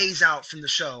days out from the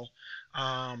show,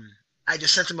 I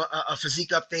just sent him a physique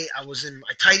update. I was in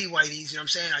my tighty whities, you know what I'm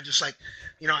saying? I just like,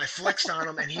 I flexed on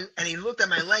him, and he looked at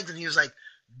my legs, and he was like,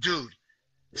 "Dude,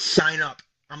 sign up."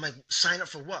 I'm like, "Sign up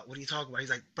for what? What are you talking about?" He's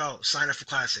like, "Bro, sign up for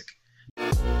Classic."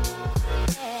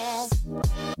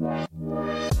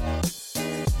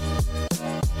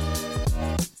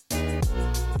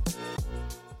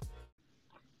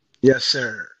 Yes,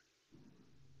 sir.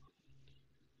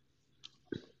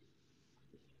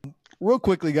 Real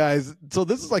quickly, guys. So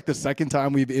this is like the second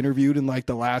time we've interviewed in like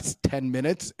the last 10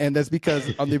 minutes. And that's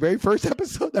because on the very first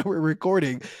episode that we're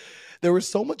recording, there was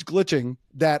so much glitching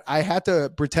that I had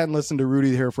to pretend listen to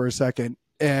Rudy here for a second.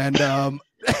 And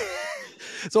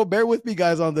so bear with me,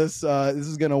 guys, on this. This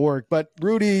is going to work. But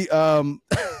Rudy,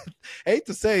 hate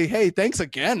to say, hey, thanks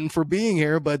again for being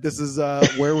here. But this is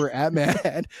where we're at,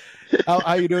 man.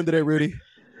 How you doing today, Rudy?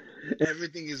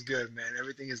 Everything is good, man.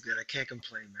 Everything is good. I can't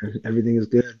complain, man. Everything is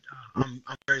good. I'm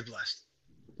very blessed.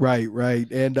 Right.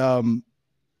 And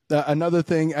another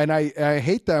thing, and I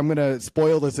hate that I'm going to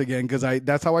spoil this again because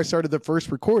that's how I started the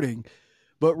first recording.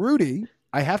 But Rudy,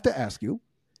 I have to ask you,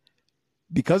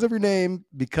 because of your name,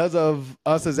 because of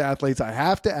us as athletes, I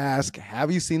have to ask,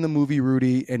 have you seen the movie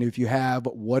Rudy? And if you have,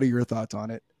 what are your thoughts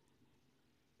on it?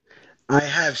 I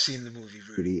have seen the movie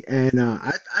Rudy, and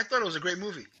I thought it was a great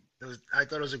movie. I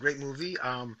thought it was a great movie.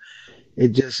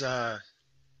 It just it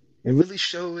really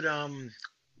showed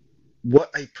what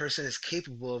a person is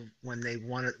capable of when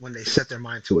they set their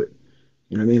mind to it.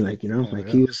 You know what I mean? Like, Oh, like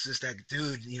yeah. he was just that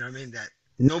dude. You know what I mean? That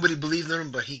nobody believed in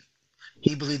him, but he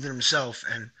believed in himself,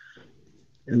 and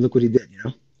look what he did.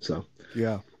 So,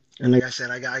 Yeah. and like I said,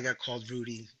 I got called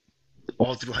Rudy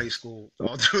all through high school,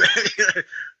 all through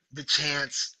the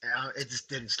chance. It just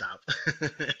didn't stop.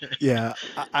 Yeah.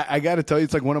 I got to tell you,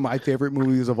 it's like one of my favorite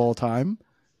movies of all time.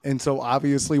 And so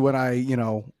obviously when hey,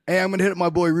 I'm going to hit my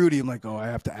boy Rudy, I'm like, oh, I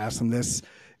have to ask him this.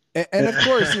 And of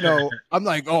course, I'm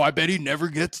like, oh, I bet he never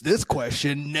gets this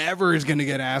question. Never is going to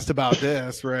get asked about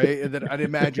this, right? And then I'd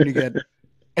imagine you get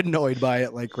annoyed by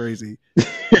it like crazy.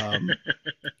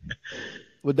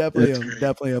 But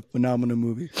definitely a phenomenal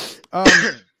movie.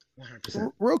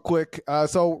 100%. Real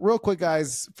quick,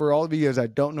 guys, for all of you guys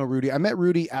that don't know Rudy, I met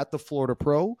Rudy at the Florida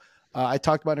Pro. I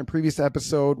talked about in a previous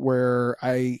episode where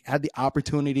I had the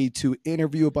opportunity to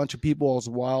interview a bunch of people as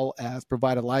well as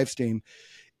provide a live stream.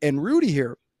 And Rudy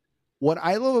here, what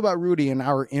I love about Rudy in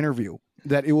our interview,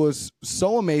 that it was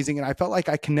so amazing, and I felt like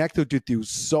I connected with you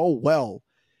so well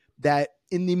that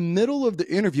in the middle of the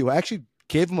interview, I actually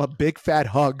gave him a big fat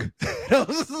hug. I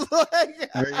was like,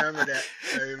 I remember that.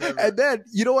 I remember. and then,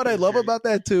 you know what I love about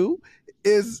that too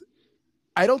is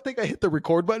I don't think I hit the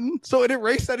record button, so it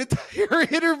erased that entire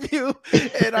interview.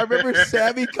 And I remember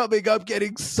Sammy coming up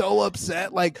getting so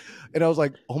upset, and I was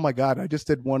like, "Oh my god, I just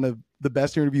did one of the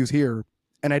best interviews here,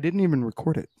 and I didn't even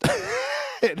record it."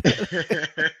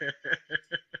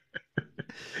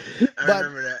 I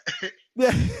remember that.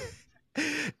 Yeah.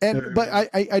 But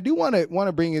I do want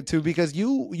to bring it to, because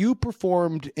you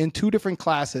performed in two different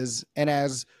classes and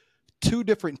as two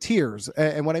different tiers.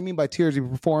 And what I mean by tiers, you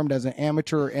performed as an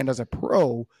amateur and as a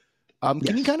pro.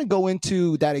 Can you kind of go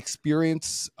into that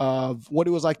experience of what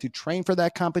it was like to train for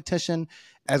that competition,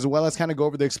 as well as kind of go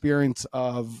over the experience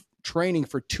of training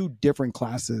for two different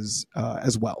classes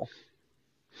as well?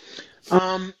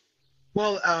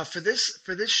 Well, for this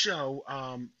show,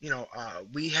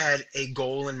 we had a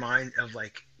goal in mind of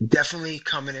like definitely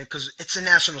coming in because it's a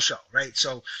national show, right?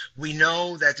 So we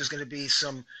know that there's going to be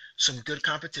some good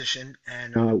competition,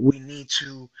 and we need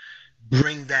to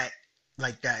bring that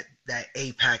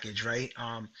A package, right?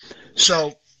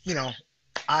 So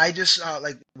I just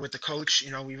like with the coach,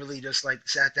 we really just like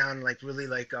sat down and like really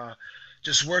like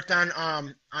just worked on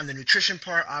the nutrition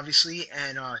part, obviously,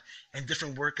 and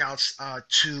different workouts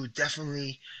to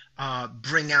definitely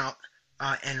bring out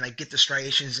and like get the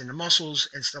striations in the muscles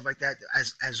and stuff like that,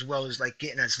 as well as like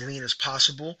getting as lean as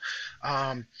possible.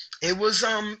 It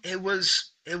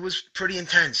was pretty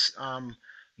intense.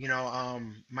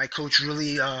 My coach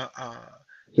really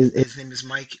his name is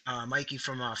Mikey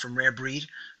from Rare Breed.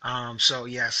 So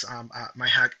yes, my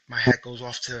hat goes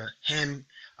off to him,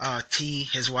 T,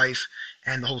 his wife,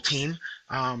 and the whole team.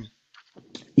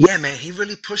 Yeah, man, he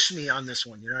really pushed me on this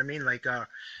one. You know what I mean? Like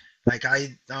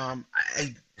I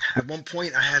at one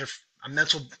point I had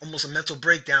almost a mental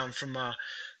breakdown from what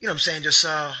I'm saying, just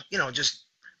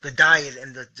the diet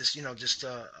and the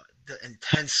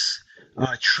intense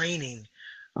training.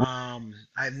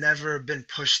 I've never been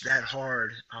pushed that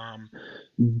hard.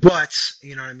 But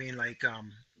you know what I mean, like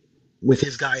with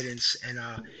his guidance and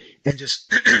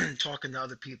just talking to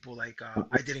other people, like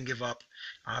I didn't give up,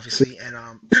 obviously, and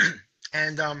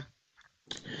And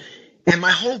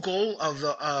my whole goal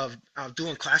of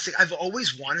doing classic, I've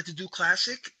always wanted to do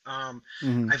classic.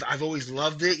 Hmm. I've always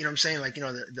loved it. You know what I'm saying? Like,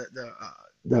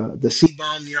 the C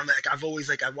bomb. You know, like I've always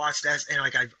like I watched that and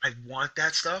like I want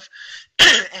that stuff.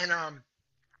 and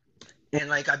and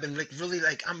like I've been like really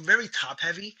like I'm very top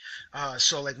heavy,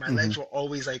 so like my Hmm. legs were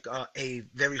always like a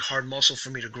very hard muscle for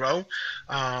me to grow.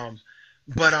 Um,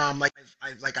 but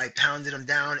like I pounded them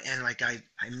down and like I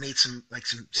made some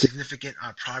significant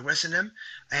progress in them,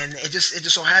 and it just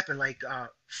so happened like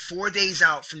 4 days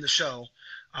out from the show.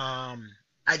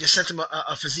 I just sent him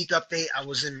a physique update. I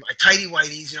was in my tighty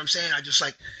whities, you know what I'm saying? I just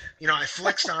like, I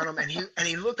flexed on him, and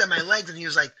he looked at my legs and he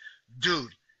was like,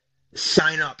 "Dude,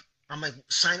 sign up." I'm like,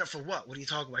 "Sign up for what? What are you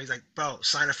talking about?" He's like, "Bro,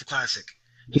 sign up for classic."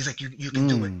 He's like, "You can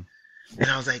do it." Mm. And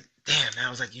I was like, "Damn." And I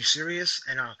was like, "You serious?"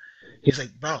 And he's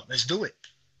like, "Bro, let's do it."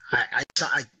 I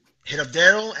hit up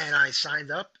Daryl and I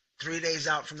signed up 3 days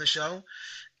out from the show,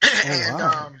 Oh and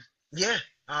wow.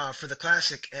 yeah, for the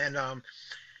classic, and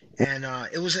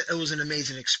it was an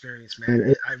amazing experience,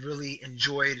 man. I really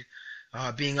enjoyed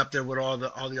being up there with all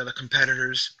the other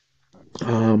competitors.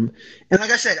 And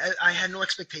like I said, I had no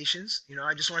expectations.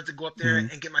 I just wanted to go up there Hmm.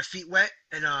 and get my feet wet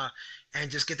and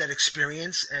just get that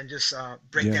experience and just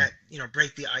break Yeah. that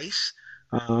break the ice.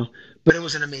 Uh, but it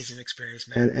was an amazing experience,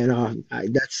 man. And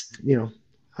that's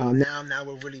now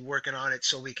we're really working on it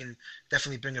so we can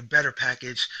definitely bring a better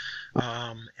package,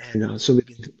 and so we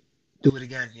can do it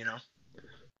again.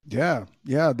 Yeah,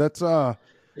 yeah. That's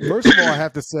first of all, I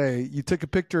have to say, you took a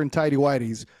picture in tidy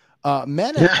whities.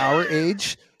 Men at our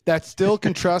age that still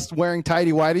can trust wearing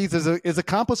tidy whities is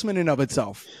accomplishment in of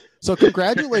itself. So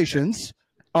congratulations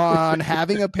on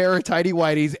having a pair of tidy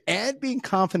whities and being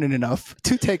confident enough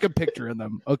to take a picture in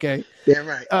them. Okay. Damn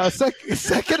right.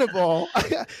 Second of all,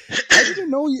 I didn't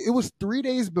know it was 3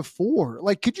 days before.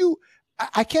 Like, could you?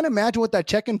 I can't imagine what that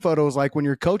check-in photo is like when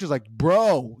your coach is like,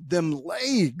 "Bro, them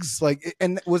legs." Like,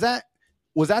 and was that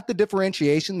the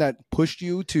differentiation that pushed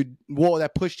you to? Well,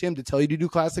 that pushed him to tell you to do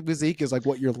classic physique is like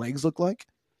what your legs look like.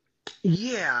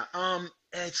 Yeah,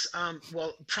 it's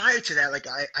well, prior to that, like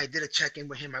I did a check-in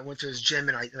with him. I went to his gym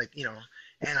and I like,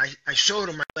 and I showed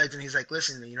him my legs and he's like,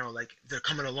 "Listen, like they're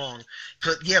coming along."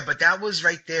 But yeah, but that was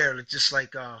right there, just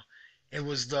like it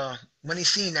was the when he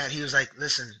seen that, he was like,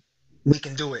 "Listen, we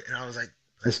can do it." And I was like,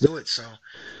 "Let's do it." So,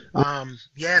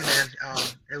 yeah, man,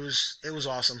 it was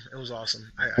awesome. It was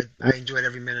awesome. I enjoyed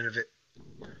every minute of it.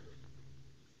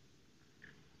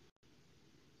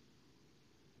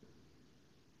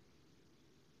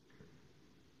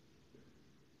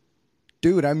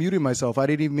 Dude, I muted myself. I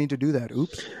didn't even mean to do that.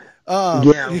 Oops.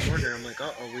 Yeah, I was wondering. I'm like,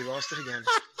 "Uh-oh, we lost it again."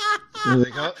 I was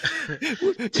like, "Oh,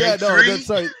 Yeah, take no, that's three."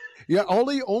 sorry. Yeah,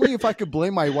 only if I could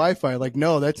blame my Wi-Fi. Like,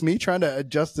 no, that's me trying to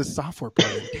adjust the software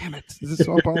plugin. Damn it, this is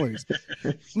so apologies.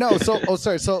 No,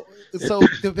 sorry. So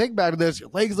to think back to this, your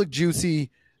legs look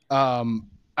juicy. I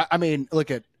mean,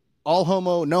 look at all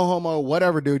homo, no homo,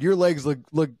 whatever, dude. Your legs look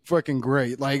freaking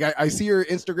great. Like I see your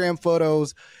Instagram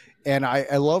photos, and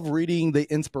I love reading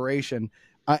the inspiration.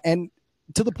 And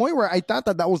to the point where I thought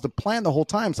that was the plan the whole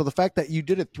time. So the fact that you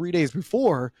did it 3 days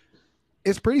before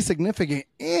is pretty significant,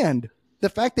 and the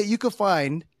fact that you could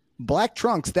find black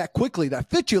trunks that quickly that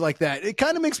fit you like that, it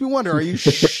kind of makes me wonder, are you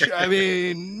I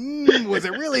mean, was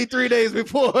it really 3 days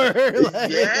before?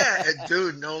 Like, Yeah,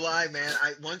 dude, no lie, man.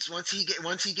 I once he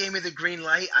gave me the green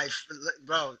light,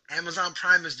 bro, Amazon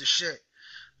Prime is the shit.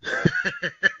 No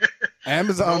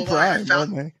Amazon lie, Prime, oh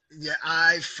man.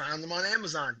 I found them on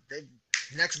Amazon.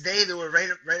 Next day they were right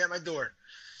at my door.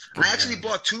 Good I actually lord.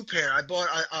 bought two pair. I bought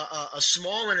a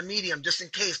small and a medium just in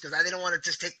case because I didn't want to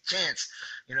just take the chance.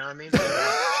 You know what I mean?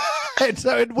 But And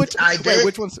so which I wait, did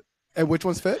which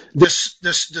ones fit? the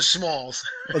smalls.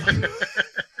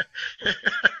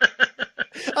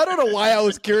 I don't know why I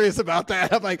was curious about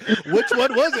that. I'm like, which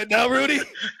one was it now, Rudy?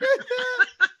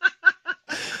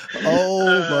 Oh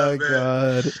Oh my man,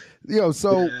 god.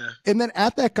 So yeah. and then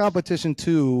at that competition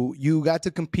too, you got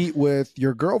to compete with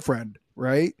your girlfriend,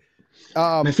 right?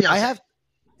 My I fiance. have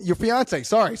your fiance.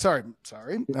 Sorry. No,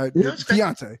 it's okay.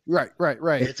 Fiance. Right.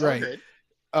 It's all Right. good.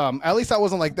 At least I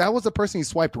wasn't like that was the person you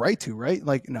swiped right to, right?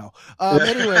 Like no.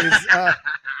 Anyways,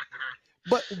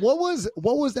 but what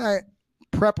was that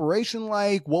preparation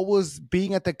like? What was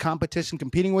being at the competition,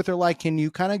 competing with her like? Can you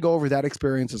kind of go over that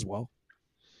experience as well?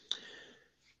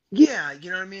 Yeah, you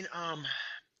know what I mean.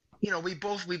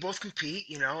 We both compete,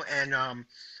 and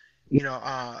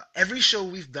every show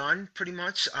we've done pretty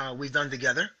much we've done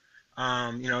together. You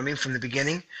know what I mean from the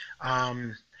beginning.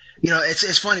 Um,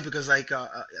 it's funny because like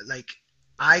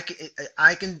I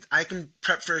can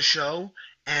prep for a show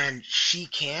and she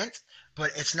can't.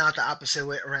 but it's not the opposite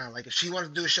way around. Like if she wants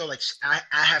to do a show, like I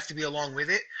have to be along with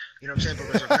it. You know what I'm saying?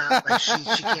 Because if not, like she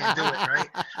can't do it, right?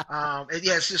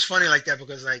 Yeah, it's just funny like that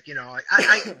because like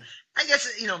I guess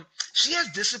she has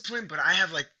discipline, but I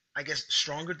have like I guess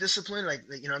stronger discipline. Like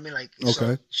you know what I mean? Like so.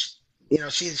 Okay.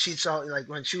 She saw like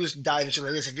when she was dieting, she was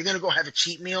like, listen, if you're gonna go have a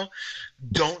cheat meal,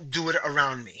 don't do it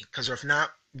around me, because if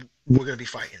not, we're gonna be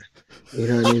fighting. You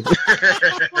know what I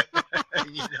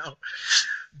mean?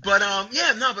 But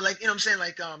yeah, no, but like what I'm saying,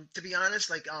 like to be honest,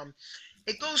 like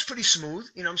it goes pretty smooth.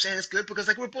 You know what I'm saying? It's good because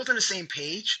like we're both on the same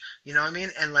page. You know what I mean?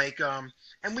 And like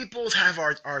and we both have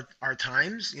our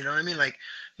times. You know what I mean? Like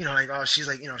like oh she's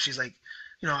like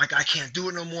like I can't do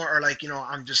it no more, or like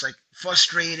I'm just like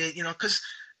frustrated. Because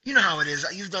you know how it is.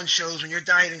 You've done shows when you're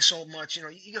dieting so much.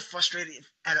 You get frustrated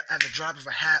at the drop of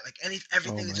a hat. Like Oh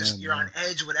everything is just man, you're yeah. on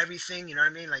edge with everything. You know what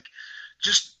I mean? Like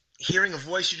just hearing a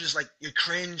voice, you just like you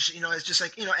cringe. It's just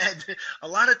like and a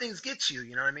lot of things get you.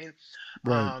 You know what I mean?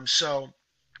 Right. So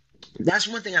that's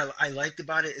one thing I liked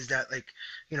about it is that like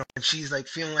when she's like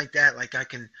feeling like that, like I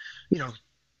can you know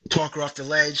talk her off the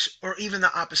ledge, or even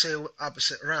the opposite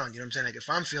around. What I'm saying? Like if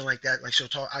I'm feeling like that, like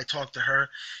I talk to her,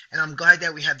 and I'm glad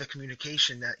that we have the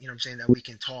communication that what I'm saying, that we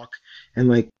can talk and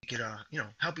like we could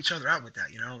help each other out with that.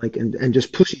 Like and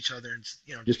just push each other, and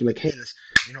just be like, hey, let's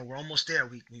we're almost there.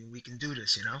 We can do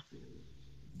this.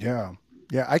 Yeah.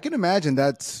 Yeah. I can imagine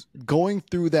that's going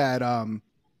through that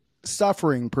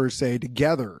suffering per se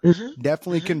together Mhm.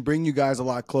 definitely Mhm. can bring you guys a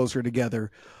lot closer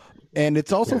together. And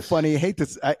it's also Yes. funny. I hate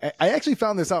this. I actually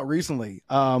found this out recently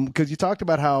because you talked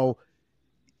about how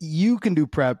you can do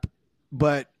prep,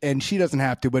 and she doesn't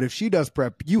have to. But if she does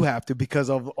prep, you have to because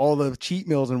of all the cheat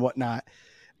meals and whatnot.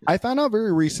 I found out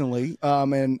very recently,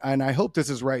 and I hope this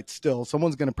is right. Still,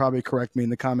 someone's going to probably correct me in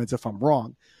the comments if I'm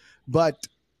wrong. But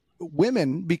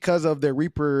women, because of their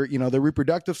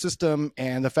reproductive system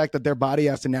and the fact that their body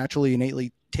has to naturally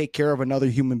innately take care of another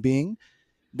human being,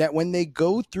 that when they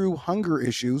go through hunger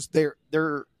issues,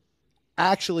 they're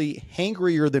actually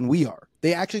hangrier than we are.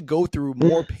 They actually go through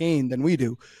more Mm, pain than we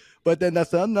do. But then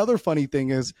that's another funny thing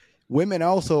is women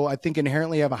also, I think,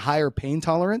 inherently have a higher pain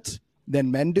tolerance than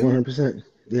men do. 100%.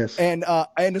 Yes. And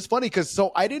it's funny because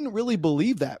so I didn't really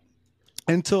believe that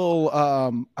until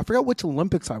I forgot which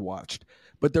Olympics I watched,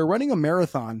 but they're running a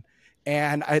marathon,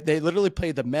 and they literally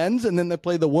play the men's and then they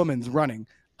play the women's running.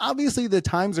 Obviously, the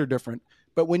times are different,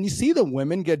 but when you see the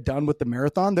women get done with the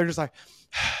marathon, they're just like,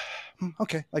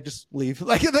 okay, like just leave.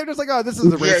 Like they're just like, oh, this is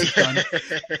the Yeah, race, it's done.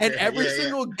 And every yeah, yeah.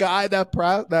 single guy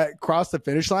that crossed the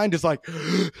finish line just like,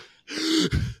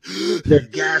 They're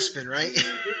gasping, right?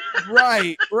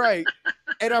 right, right.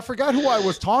 And I forgot who I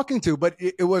was talking to, but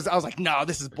it was, I was like, no,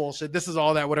 this is bullshit. This is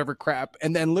all that whatever crap.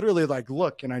 And then literally like,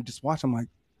 look, and I just watched, I'm like,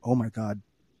 oh my God,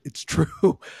 it's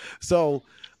true. So,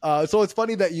 so it's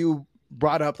funny that you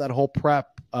brought up that whole prep,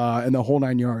 and the whole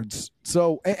 9 yards.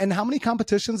 So, and how many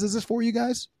competitions is this for you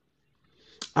guys?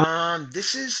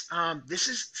 This is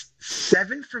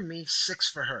 7 for me, 6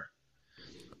 for her.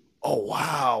 Oh,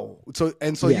 wow. So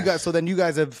you guys, Yes. so then you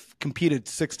guys have competed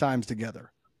 6 times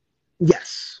together.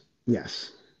 Yes.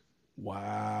 Yes.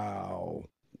 Wow.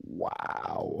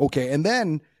 Wow. Okay. And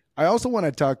then I also want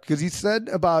to talk because you said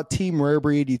about Team Rare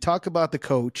Breed, you talk about the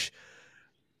coach.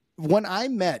 When I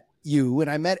met you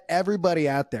and I met everybody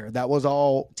out there, that was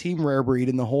all Team Rare Breed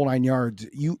in the whole 9 yards.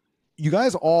 You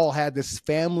guys all had this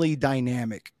family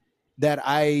dynamic that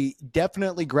I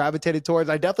definitely gravitated towards.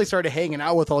 I definitely started hanging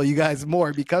out with all you guys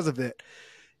more because of it.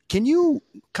 Can you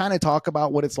kind of talk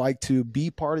about what it's like to be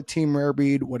part of Team Rare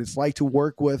Breed, what it's like to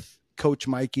work with Coach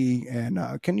Mikey, and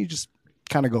can you just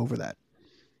kind of go over that?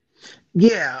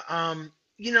 Yeah. I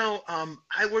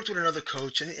worked with another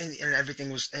coach, and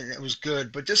everything was and it was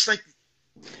good, but just like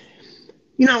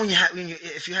when you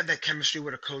if you have that chemistry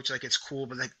with a coach, like it's cool,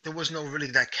 but like there was no really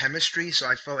that chemistry, so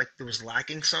I felt like there was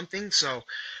lacking something. So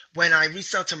when I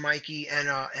reached out to Mikey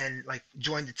and like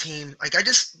joined the team, like I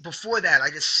just before that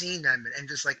I just seen them and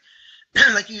just like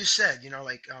like you said,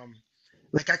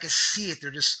 like I can see it. They're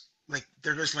just like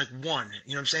one.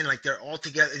 You know what I'm saying? Like they're all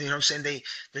together. You know what I'm saying? They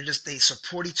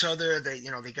support each other. They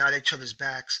got each other's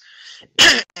backs.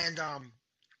 And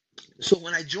so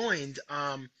when I joined,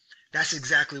 that's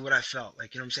exactly what I felt.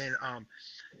 Like what I'm saying?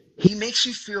 He makes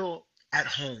you feel at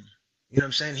home. You know what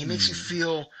I'm saying? He makes you Mm.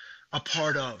 feel a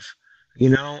part of.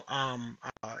 Every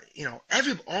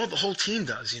all the whole team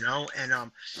does. And I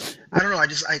don't know.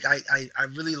 I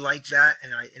really like that,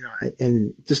 and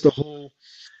and just the whole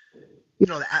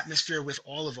the atmosphere with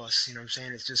all of us. You know what I'm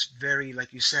saying? It's just very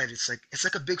like you said. It's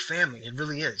like a big family. It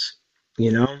really is.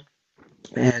 You know,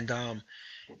 and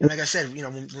and like I said,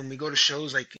 when we go to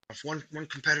shows, like if one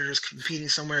competitor is competing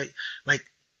somewhere, like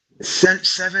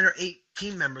seven or eight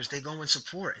team members, they go and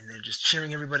support and they're just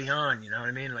cheering everybody on. You know what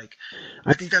I mean? Like,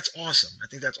 I think that's awesome. I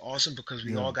think that's awesome because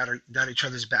we Yeah. all got each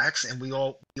other's backs, and we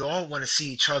all want to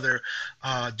see each other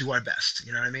do our best.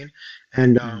 You know what I mean?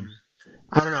 And Mm.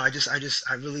 I don't know.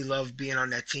 I really love being on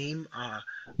that team.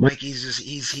 Mikey's just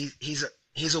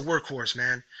he's a workhorse,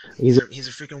 man. He's a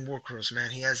freaking workhorse,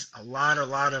 man. He has a lot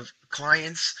of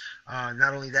clients.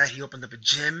 Not only that, he opened up a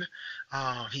gym.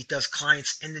 He does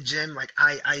clients in the gym. Like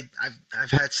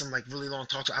I've had some like really long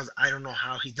talks. I don't know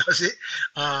how he does it,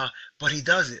 uh, but he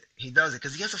does it. He does it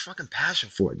because he has a fucking passion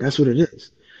for it. That's what it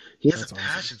is. He has a That's awesome.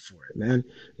 passion for it, man.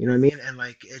 You know what I mean? And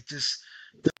like it just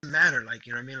doesn't matter. Like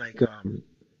you know what I mean? Like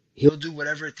he'll do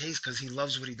whatever it takes because he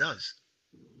loves what he does.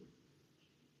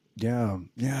 Yeah,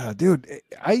 yeah, dude.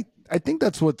 I think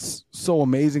that's what's so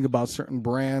amazing about certain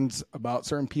brands, about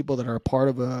certain people that are a part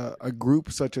of a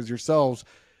group such as yourselves.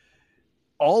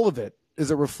 All of it is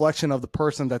a reflection of the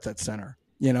person that's at center,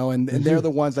 and they're Hmm.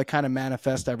 the ones that kind of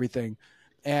manifest everything.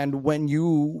 And when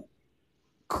you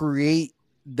create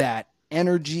that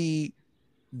energy,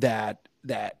 that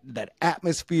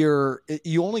atmosphere,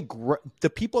 you only the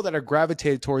people that are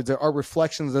gravitated towards it are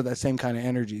reflections of that same kind of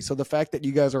energy. So the fact that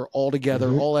you guys are all together,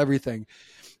 Hmm. all everything.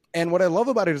 And what I love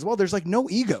about it as well, there's like no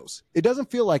egos. It doesn't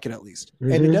feel like it, at least,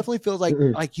 and it Hmm. definitely feels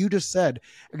Hmm. like you just said.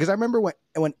 Because I remember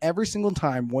when every single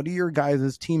time one of your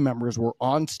guys' team members were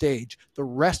on stage, the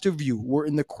rest of you were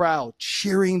in the crowd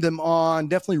cheering them on,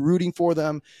 definitely rooting for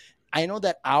them. I know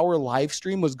that our live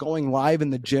stream was going live in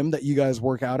the gym that you guys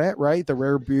work out at, right? The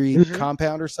Rare Breed Hmm.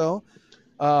 compound or so.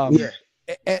 Um,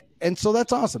 Yeah. and so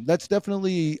that's awesome. That's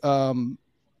definitely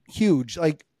huge.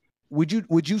 Like,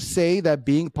 would you say that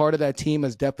being part of that team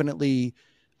has definitely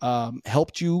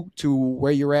helped you to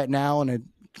where you're at now, and it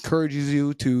encourages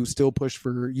you to still push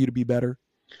for you to be better?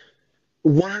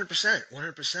 100%.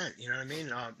 100%. You know what I mean?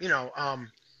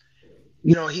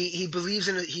 He believes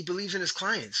in his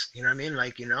clients. You know what I mean?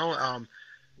 Like, you know, um,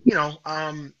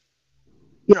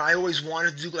 I always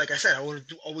wanted to do, like I said,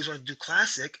 always wanted to do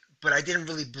classic, but I didn't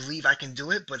really believe I can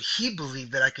do it. But he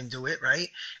believed that I can do it, right?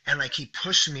 And like he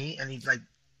pushed me, and he like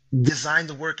designed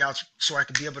the workouts so I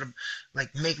could be able to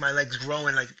like make my legs grow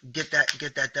and like get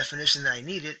that definition that I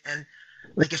needed. And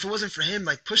like if it wasn't for him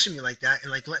like pushing me like that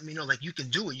and like letting me know like you can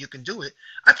do it,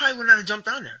 I probably would not have jumped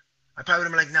on there. I probably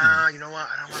would have been like, nah, you know what?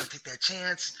 I don't want to take that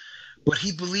chance. But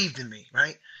he believed in me,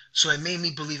 right? So it made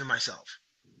me believe in myself.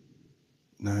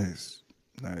 Nice,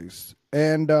 nice.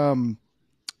 And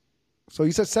so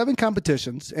you said seven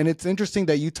competitions, and it's interesting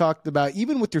that you talked about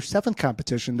even with your seventh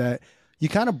competition that you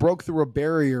kind of broke through a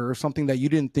barrier or something that you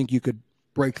didn't think you could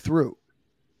break through,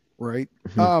 right?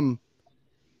 Mhm. Um,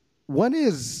 when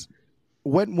is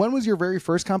when was your very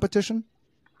first competition?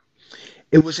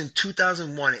 It was in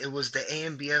 2001. It was the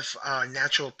AMBF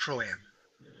Natural Pro Am.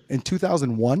 In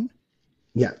 2001.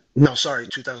 Yeah. No, sorry,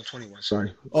 2021.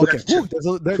 Sorry, forgot Okay. the two. Woo,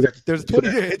 Forgot the, there's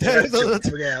 20 forgot days. forgot the two.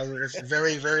 Forget. It's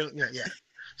very very yeah.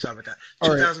 Sorry about that. All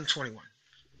right. 2021.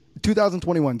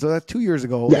 2021. So that's 2 years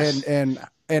ago. And Yes, and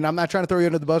and I'm not trying to throw you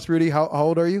under the bus, Rudy. How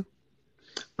old are you?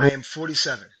 I am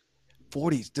 47.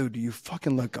 40s, dude. You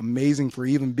fucking look amazing for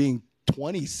even being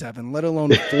 27, let alone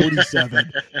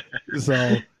 47.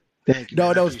 So Thank you, no,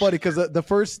 man. I no, it's funny appreciate because that.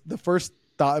 the first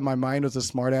thought in my mind was a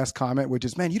smart ass comment, which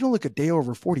is, man, you don't look a day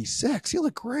over 46. You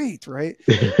look great, right?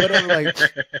 But I'm like,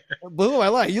 blew my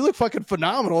life. You look fucking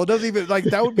phenomenal. It doesn't even like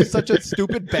that would be such a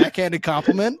stupid backhanded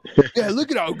compliment. Yeah,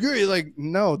 look at how good. You're like,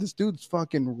 no, this dude's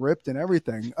fucking ripped and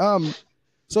everything.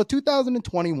 So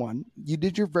 2021, you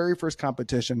did your very first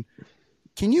competition.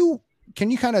 Can you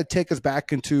can you kind of take us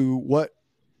back into what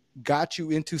got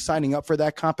you into signing up for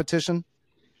that competition?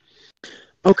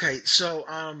 Okay, so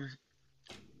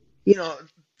you know,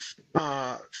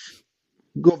 uh,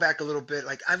 go back a little bit.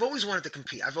 Like I've always wanted to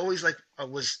compete. I've always like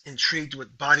was intrigued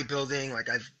with bodybuilding. Like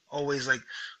I've always like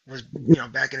was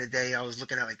back in the day I was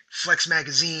looking at like Flex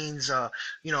magazines,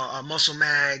 Muscle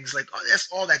Mags, like that's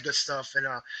all that good stuff. And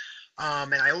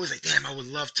I always like, damn, I would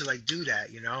love to like do that,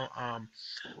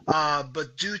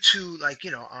 but due to like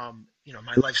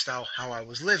my lifestyle, how I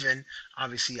was living,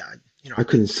 obviously I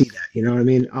couldn't see that. You know what I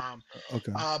mean?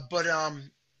 Okay. But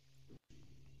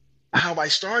How I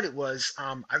started was I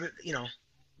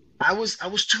was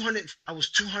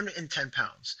 210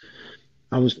 pounds.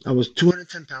 I was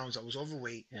 210 pounds. I was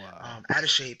overweight, Wow. out of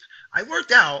shape. I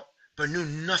worked out, but knew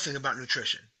nothing about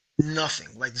nutrition. Nothing,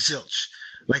 like zilch.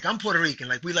 Like I'm Puerto Rican.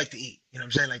 Like we like to eat. You know what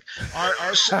I'm saying? Like our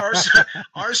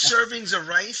our servings of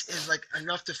rice is like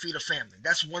enough to feed a family.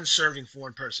 That's one serving for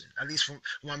one person. At least from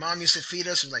when my mom used to feed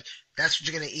us, it was like that's what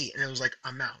you're gonna eat, and it was like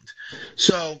a mound.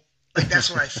 So like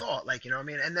that's what I thought. Like you know what I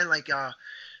mean? And then like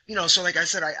so like I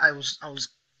said, I was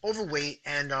overweight,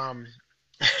 and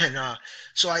and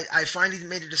so I finally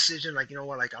made a decision, like, you know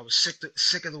what, like I was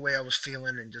sick of the way I was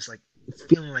feeling, and just like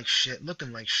feeling like shit,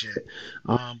 looking like shit.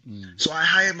 Um, Mm. so I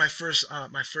hired my first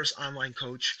online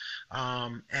coach,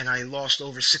 and I lost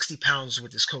over 60 pounds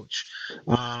with this coach.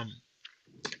 Um,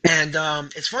 and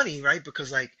It's funny, right?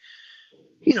 Because like,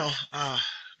 you know,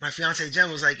 my fiance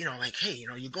Jen was like, like, hey,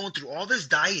 you're going through all this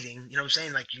dieting, you know what I'm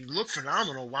saying? Like, you look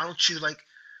phenomenal. Why don't you, like,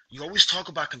 you always talk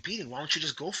about competing. Why don't you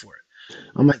just go for it?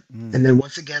 I'm like, and Mm. then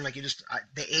once again, like,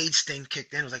 the AIDS thing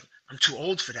kicked in. I was like, I'm too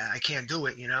old for that. I can't do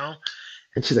it, you know?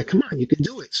 And she's like, come on, you can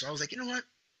do it. So I was like, you know what?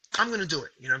 I'm gonna do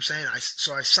it. You know what I'm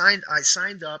saying? I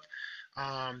signed up,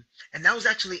 um, and that was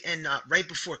actually in right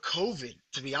before COVID.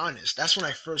 To be honest, that's when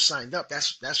I first signed up.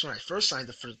 That's when I first signed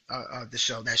up for the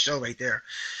show. That show right there.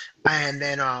 And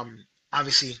then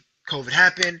obviously COVID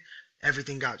happened,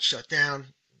 everything got shut down,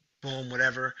 boom,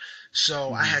 whatever.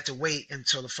 So I Mm. had to wait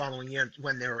until the following year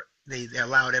when they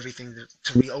allowed everything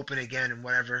to reopen again and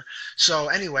whatever. So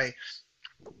anyway,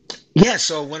 yeah.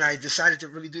 So when I decided to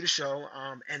really do the show,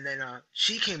 and then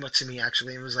she came up to me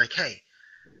actually and was like, "Hey,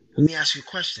 let me ask you a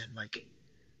question. Like,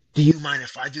 do you mind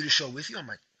if I do the show with you?" I'm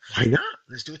like, "Why not?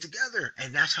 Let's do it together."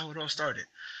 And that's how it all started.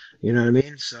 You know what I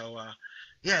mean? So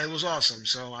yeah, it was awesome.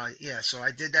 So yeah, so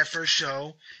I did that first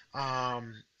show.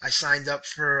 I signed up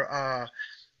for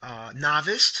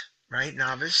novice, right?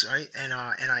 Novice, right? And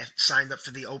I signed up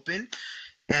for the open,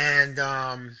 and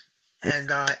I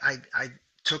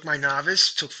took my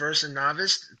novice, took first in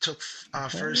novice, took Hell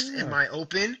first in yeah. my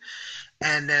open,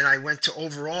 and then I went to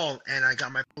overall and I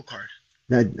got my pro card.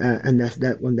 That and that's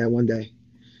that one day.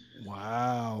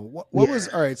 Wow. What Yeah, was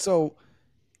all right? So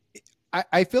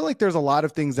I feel like there's a lot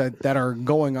of things that are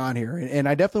going on here, and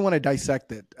I definitely want to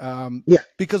dissect it. yeah,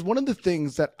 Because one of the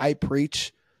things that I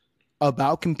preach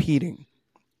about competing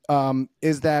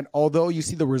is that although you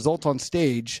see the result on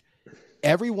stage,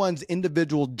 everyone's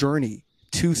individual journey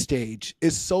to stage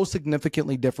is so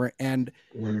significantly different. And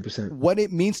 100%. what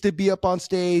it means to be up on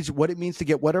stage, what it means to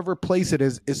get whatever place it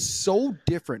is so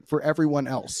different for everyone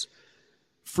else.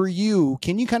 For you,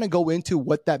 can you kind of go into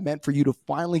what that meant for you to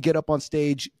finally get up on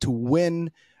stage to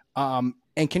win?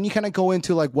 And can you kind of go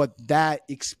into like what that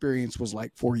experience was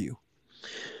like for you?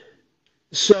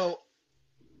 So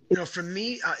for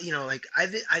me, like I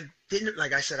didn't,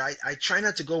 like I said, I try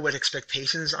not to go with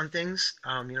expectations on things.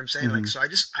 You know what I'm saying? Like,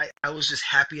 Mm-hmm. so I was just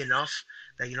happy enough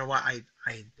that, you know what, I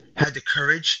had the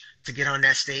courage to get on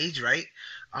that stage, right?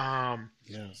 Um,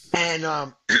 Yes. and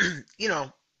you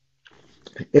know,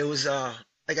 it was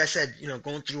like I said,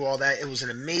 going through all that, it was an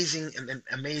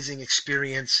amazing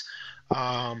experience.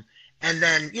 Um, and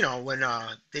then, when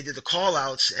they did the call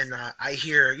outs and I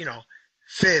hear,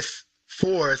 fifth,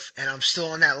 fourth, and I'm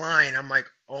still on that line, I'm like,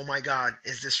 oh my God,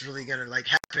 is this really gonna like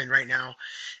happen right now?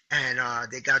 And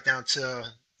they got down to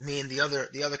me and the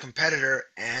other competitor,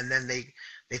 and then they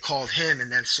called him,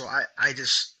 and then so I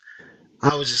just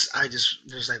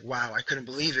was like, wow, I couldn't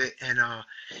believe it, and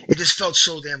it just felt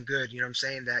so damn good. You know what I'm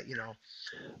saying? That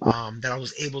that I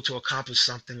was able to accomplish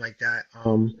something like that.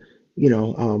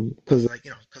 Because like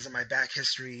because of my back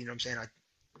history. You know what I'm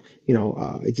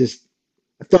saying? It just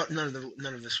I thought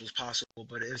none of this was possible,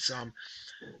 but it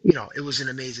was an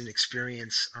amazing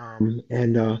experience. And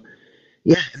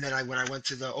Yeah, and then when I went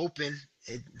to the Open,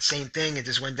 same thing. It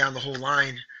just went down the whole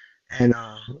line, and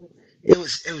it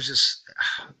was just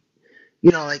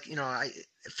like I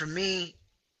for me,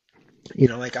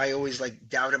 like I always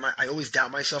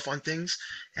doubt myself on things,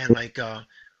 and like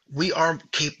we are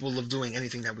capable of doing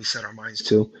anything that we set our minds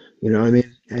to. You know what I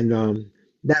mean? And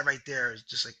that right there is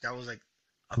just like that was like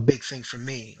a big thing for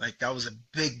me. Like that was a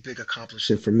big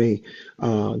accomplishment for me.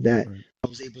 That Right. I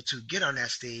was able to get on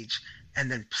that stage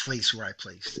and then place where I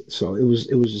placed. So it was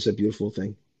just a beautiful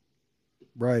thing.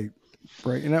 Right.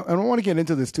 Right. And I want to get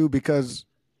into this too because,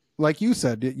 like you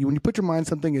said, when you put your mind to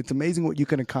something, it's amazing what you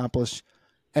can accomplish.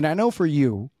 And I know for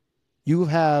you, you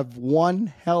have one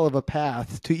hell of a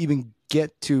path to even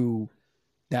get to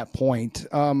that point.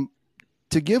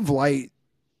 To give light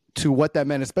to what that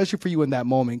meant, especially for you in that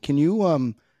moment, can you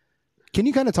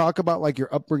kind of talk about like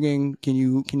your upbringing? Can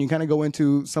you kind of go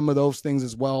into some of those things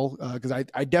as well? Because I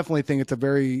definitely think it's a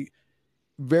very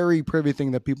privy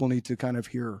thing that people need to kind of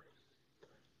hear.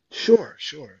 Sure,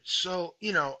 sure. So,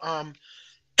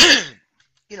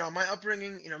 my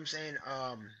upbringing, what I'm saying,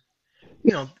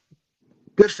 you know,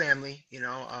 good family,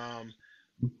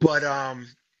 but I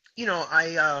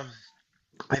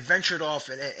ventured off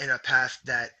in a path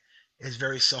that is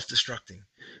very self-destructing.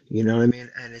 You know what I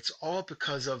mean? And it's all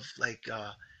because of like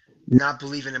not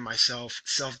believing in myself,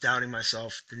 self-doubting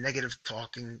myself, the negative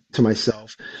talking to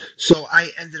myself. So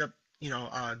I ended up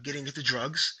getting into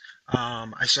drugs.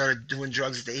 I started doing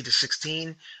drugs at the age of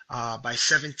 16. By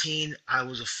 17, I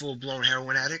was a full-blown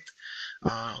heroin addict.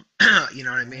 Um, you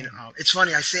know what I mean? Damn. It's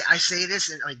funny. I say this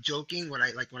and like joking when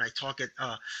I talk at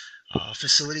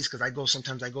facilities, because I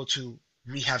go to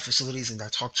rehab facilities and I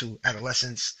talk to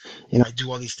adolescents and I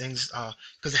do all these things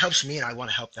because it helps me and I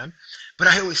want to help them. But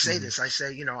I always say Mhm. this. I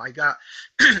say, I got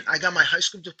I got my high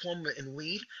school diploma in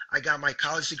weed. I got my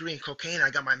college degree in cocaine. I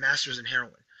got my master's in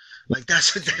heroin. Like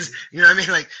that's Jeez. you know what I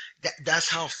mean? Like that's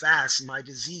how fast my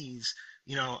disease,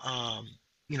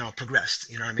 progressed.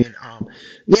 You know what I mean?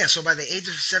 Yeah. So by the age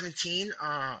of 17,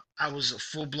 I was a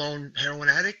full blown heroin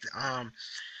addict.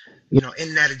 In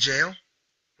and out of jail.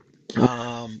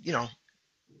 Um, you know,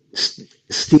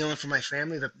 Stealing from my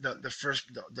family,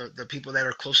 the people that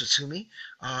are closest to me,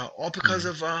 all because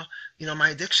Mhm. of my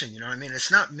addiction. You know what I mean?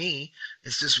 It's not me.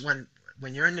 It's just when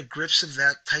you're in the grips of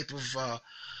that type of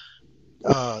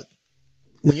uh,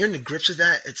 when you're in the grips of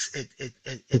that,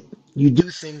 it you do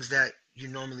things that you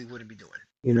normally wouldn't be doing.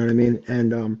 You know what I mean?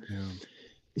 And Yeah.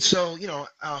 so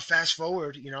fast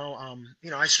forward,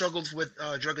 I struggled with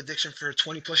drug addiction for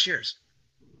 20 plus years.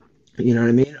 You know what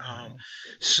I mean? Wow.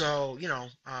 So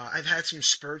I've had some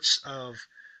spurts of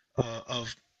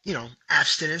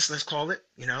abstinence, let's call it,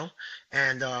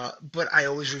 and but I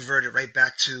always reverted right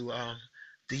back to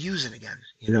the using again.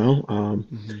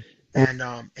 Mhm.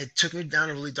 And it took me down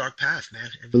a really dark path, man.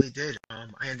 It really did. I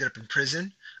ended up in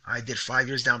prison. I did 5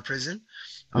 years down prison.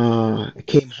 I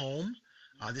came home.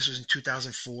 This was in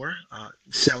 2004,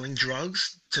 selling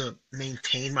drugs to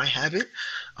maintain my habit.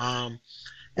 Um,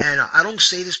 and I don't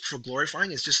say this for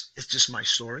glorifying. It's just my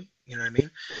story. You know what I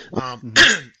mean?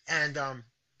 Mhm. And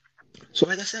so,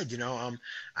 like I said,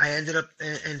 I ended up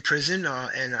in prison,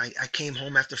 and I came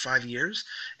home after 5 years.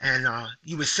 And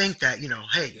you would think that,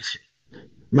 hey,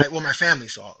 my family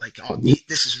thought like, oh,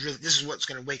 this is what's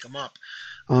going to wake him up,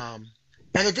 um,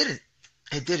 and it didn't.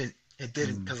 It didn't. It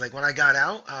didn't, Mhm. because like when I got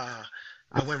out,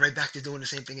 I went right back to doing the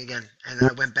same thing again, and then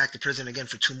I went back to prison again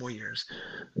for 2 more years.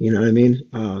 You know what I mean?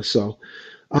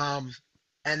 Um,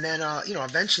 and then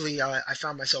eventually I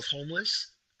found myself homeless.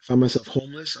 Found myself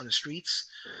homeless on the streets,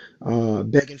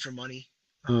 begging for money,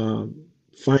 um,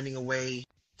 finding a way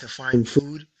to find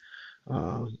food.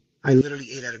 Uh, I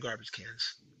literally ate out of garbage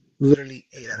cans. Literally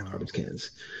ate out of garbage Wow.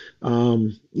 cans.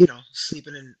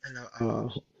 Sleeping in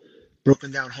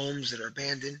broken down homes that are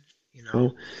abandoned. You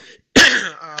know,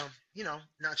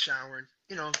 not showering.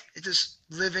 It just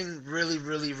living really,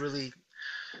 really, really.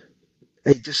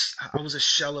 I was a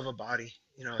shell of a body.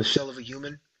 A shell of a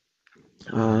human.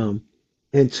 Mhm. Um,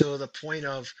 until the point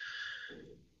of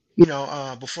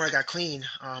before I got clean,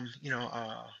 I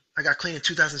got clean in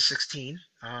 2016.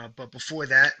 But before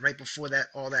that, right before that,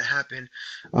 all that happened,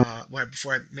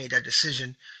 before I made that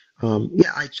decision,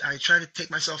 yeah, I try to take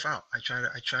myself out. I try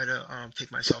to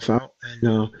take myself out,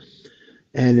 and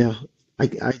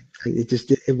it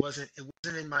just it wasn't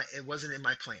in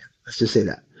my plan. Let's just say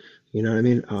that. You know what I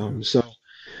mean? Yeah. So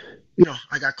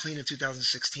I got clean in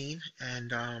 2016,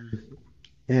 and I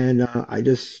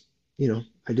just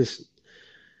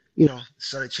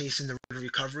started chasing the road to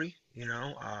recovery,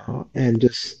 and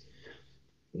just,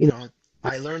 you know,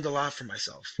 I learned a lot from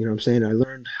myself. You know what I'm saying? I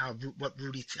learned how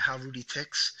Rudy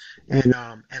ticks, and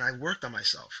I worked on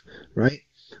myself, right?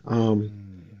 Um,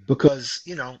 Mhm. because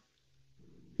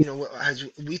as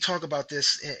we talk about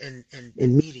this in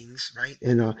meetings, right?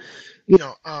 And you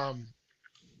know,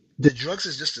 the drugs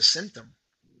is just a symptom.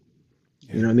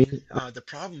 You know Yeah. what I mean? The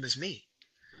problem is me,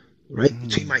 right?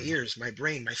 Between my Mhm. ears, my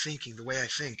brain, my thinking, the way I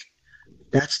think.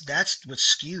 That's what's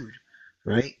skewed,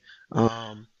 right?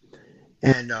 Um,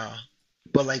 and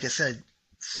but like I said,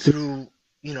 through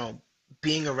you know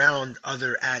being around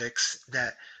other addicts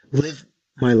that live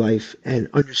my life and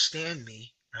understand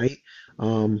me, right?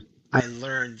 Um, I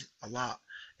learned a lot,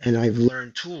 and I've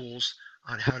learned tools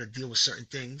on how to deal with certain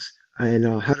things and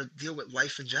how to deal with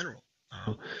life in general.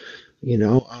 Uh, you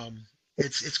know,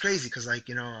 it's crazy because like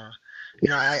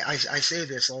I say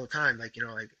this all the time, like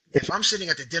like if I'm sitting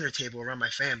at the dinner table around my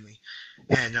family,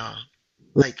 and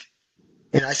like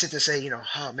and I sit there say,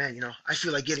 oh man, I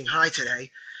feel like getting high today.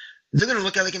 They're gonna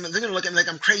look at me like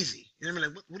I'm crazy. You know what I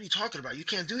mean? Like, what are you talking about? You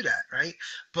can't do that, right?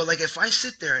 But like if I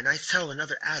sit there and I tell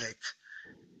another addict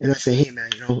and I say, hey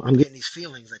man, I'm getting these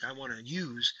feelings like I want to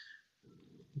use,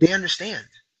 they understand.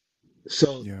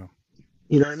 So Yeah.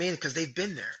 you know what I mean? Because they've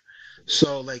been there.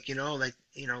 So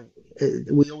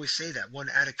we always say that one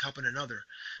addict helping another,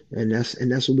 and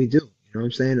that's what we do. You know what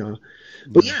I'm saying?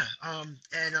 But Yeah.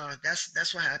 yeah,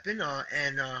 that's what happened.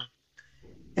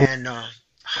 And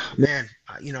man,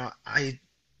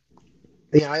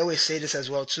 I always say this as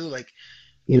well too. Like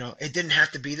it didn't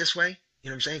have to be this way. You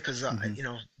know what I'm saying? Because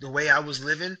Hmm. the way I was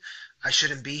living, I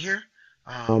shouldn't be here.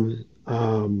 Um,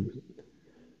 um,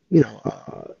 you know,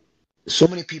 so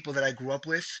many people that I grew up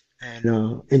with, and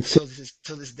till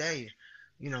this day,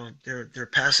 they're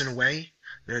passing away.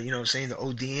 They're saying the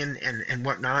ODing and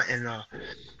whatnot, and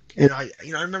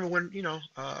I remember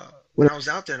when I was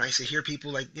out there and I used to hear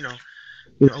people like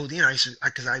ODing. I used to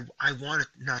because I wanted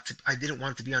not to. I didn't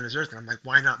want to be on this earth, and I'm like,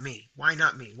 why not me? Why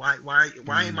not me? Why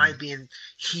am I Mm. being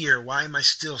here? Why am I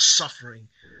still suffering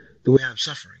the way I'm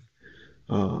suffering?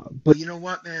 But you know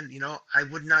what, man? I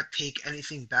would not take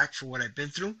anything back for what I've been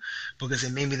through because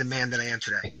it made me the man that I am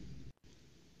today.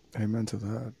 Amen to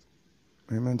that.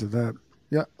 Amen to that.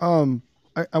 Yeah.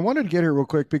 I wanted to get here real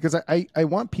quick because I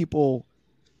want people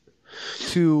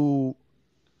to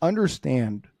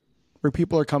understand where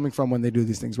people are coming from when they do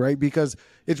these things, right? Because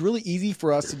it's really easy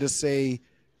for us to just say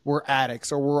we're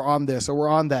addicts or we're on this or we're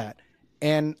on that.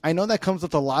 And I know that comes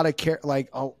with a lot of like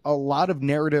a lot of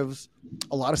narratives,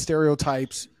 a lot of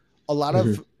stereotypes, a lot Hmm.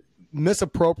 of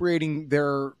misappropriating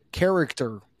their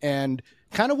character and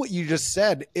kind of what you just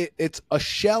said. It's a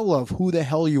shell of who the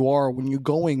hell you are when you're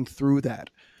going through that.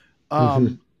 Hmm.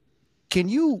 Um, can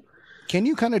you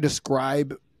kind of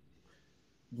describe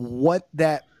what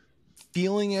that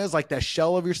feeling is, like that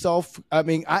shell of yourself? I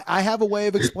mean, I have a way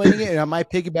of explaining it and I might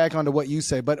piggyback onto what you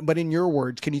say, but in your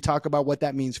words, can you talk about what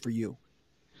that means for you?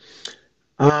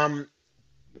 Um,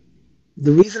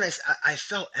 the reason I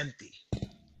felt empty.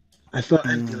 I felt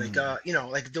empty, like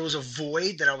Mm, like there was a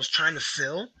void that I was trying to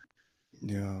fill.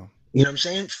 yeah. You know what I'm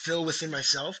saying? Fill within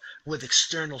myself with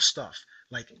external stuff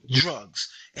like drugs,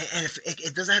 and if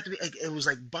it doesn't have to be, like, it was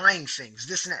like buying things,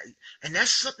 this and that, and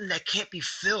that's something that can't be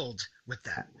filled with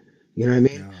that. You know what I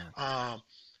mean? Yeah.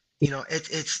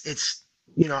 It's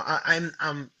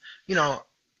I'm you know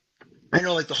I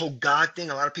know like the whole God thing,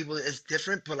 a lot of people is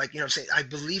different, but like, I'm saying I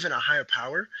believe in a higher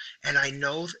power and I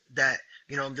know that,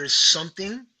 there's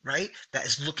something, right, that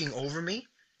is looking over me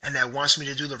and that wants me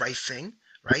to do the right thing,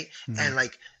 right? Mm, And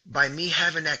like by me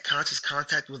having that conscious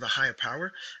contact with a higher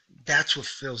power, that's what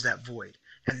fills that void.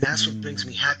 And that's what brings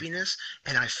me mm, happiness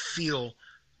and I feel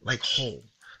like whole.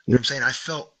 You know what I'm saying? I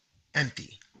felt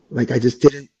empty. Like I just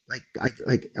didn't like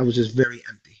I was just very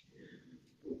empty.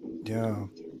 yeah.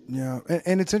 Yeah.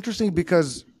 And it's interesting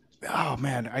because, oh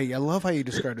man, I love how you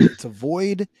described it. It's a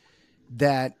void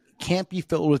that can't be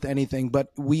filled with anything, but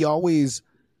we always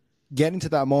get into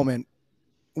that moment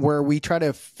where we try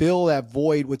to fill that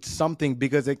void with something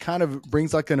because it kind of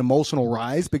brings like an emotional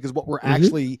rise because what we're Hmm.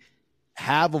 actually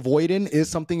have a void in is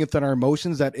something within our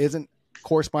emotions that isn't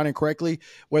corresponding correctly,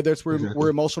 whether it's we're Exactly.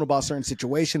 emotional about a certain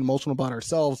situation, emotional about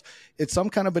ourselves. It's some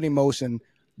kind of an emotion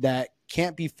that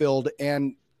can't be filled.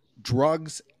 And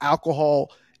drugs,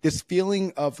 alcohol, this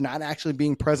feeling of not actually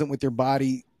being present with your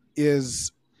body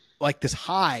is like this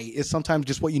high is sometimes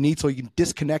just what you need so you can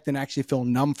disconnect and actually feel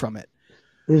numb from it.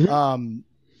 Hmm. um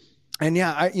and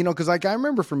yeah, because like I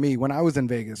remember for me when I was in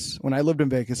Vegas, when I lived in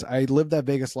Vegas, I lived that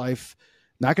Vegas life.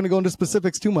 Not going to go into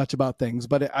specifics too much about things,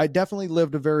 but I definitely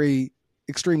lived a very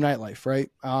extreme nightlife, right?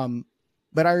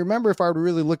 But I remember if I were to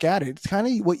really look at it, it's kind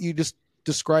of what you just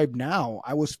described now.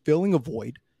 I was filling a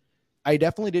void. I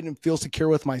definitely didn't feel secure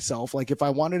with myself. Like if I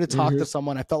wanted to talk Hmm. to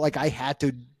someone, I felt like I had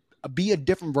to be a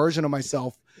different version of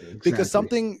myself because Exactly.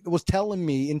 something was telling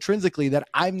me intrinsically that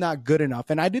I'm not good enough.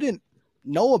 And I didn't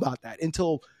know about that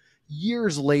until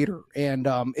years later. And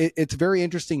it's very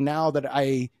interesting now that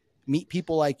I meet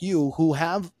people like you who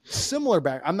have similar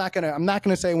back. I'm not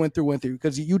gonna say I went through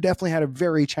because you definitely had a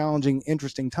very challenging,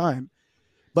 interesting time,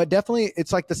 but definitely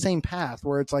it's like the same path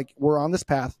where it's like we're on this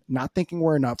path not thinking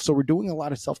we're enough, so we're doing a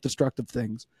lot of self-destructive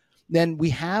things. Then we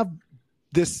have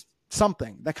this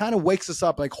something that kind of wakes us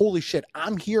up like, holy shit,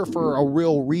 I'm here for a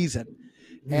real reason.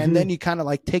 And Hmm. then you kind of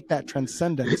like take that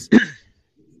transcendence.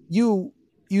 you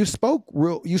you spoke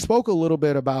a little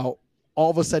bit about all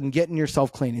of a sudden getting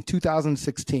yourself clean in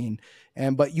 2016,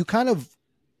 and but you kind of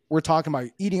were talking about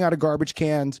eating out of garbage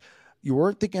cans. You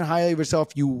weren't thinking highly of yourself.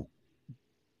 You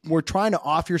were trying to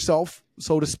off yourself,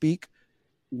 so to speak.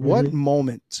 What Hmm.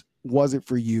 moment was it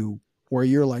for you where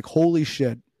you're like, holy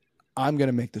shit, I'm going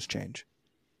to make this change?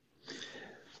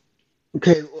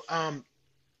 Okay.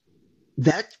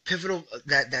 That pivotal,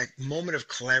 that moment of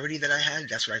clarity that I had,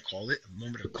 that's what I call it, a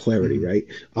moment of clarity, Mm-hmm. right?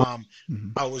 Mm-hmm.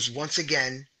 I was once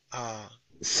again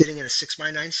sitting in a 6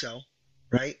 by 9 cell,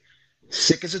 right?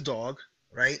 Sick as a dog,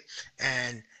 right?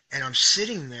 And I'm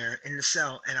sitting there in the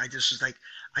cell, and I just was like,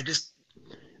 I just,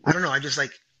 I don't know, I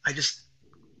just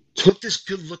took this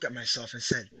good look at myself and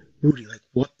said, Rudy, like,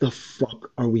 what the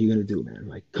fuck are we gonna do, man?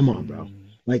 Like, come on, bro. Mm-hmm.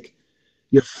 Like,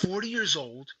 you're 40 years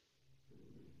old.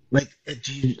 Like,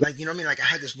 do you like, you know what I mean? Like, I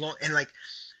had this long, and like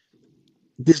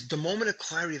this, the moment of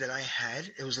clarity that I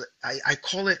had, it was, I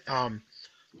call it, an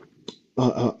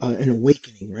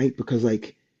awakening, right? Because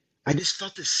like, I just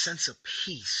felt this sense of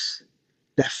peace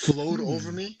that flowed over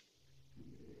Hmm. me,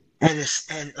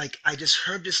 and like, I just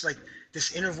heard this, like,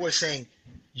 this inner voice saying,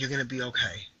 "You're gonna be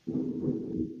okay."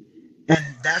 And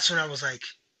that's when I was like,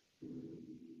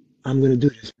 "I'm gonna do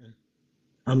this, man.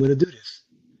 I'm gonna do this."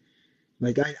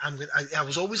 Like, I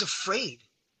was always afraid.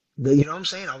 You know what I'm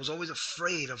saying? I was always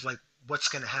afraid of like what's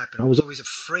gonna happen. I was always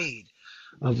afraid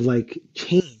of like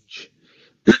change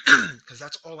because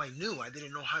that's all I knew. I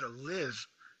didn't know how to live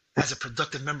as a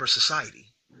productive member of society.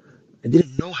 I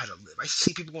didn't know how to live. I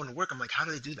see people going to work. I'm like, how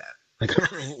do they do that? Like, I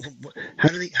don't know, how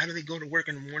do they go to work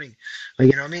in the morning? Like,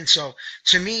 you know what I mean? So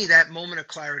to me, that moment of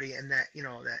clarity and that,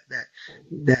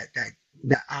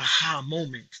 that aha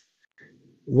moment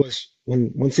was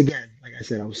when, once again, like I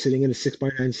said, I was sitting in a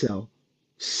 6x9 cell,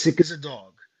 sick as a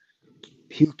dog,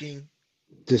 puking,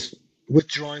 just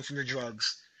withdrawing from the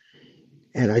drugs,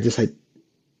 and I just like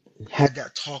had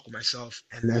that talk with myself,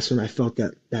 and that's when I felt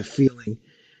that feeling,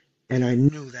 and I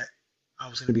knew that I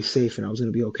was gonna be safe and I was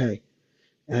gonna be okay.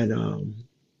 And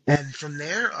and from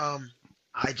there,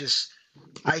 I just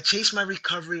I chased my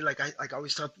recovery, like I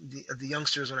always tell the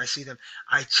youngsters when I see them.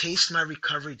 I chased my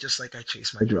recovery just like I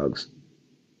chased my drugs.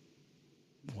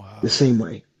 The Wow. same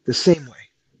way. The same way.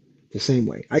 The same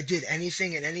way. I did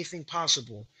anything and anything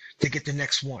possible to get the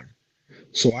next one.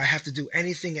 So I have to do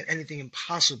anything and anything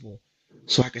impossible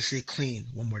so I can stay clean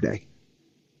one more day.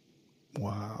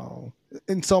 Wow.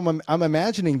 And so I'm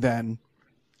imagining then,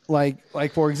 like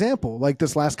for example, like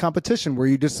this last competition where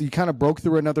you kind of broke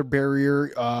through another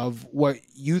barrier of what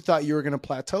you thought you were going to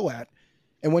plateau at.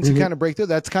 And once you Hmm. kind of break through,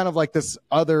 that's kind of like this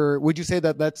other, would you say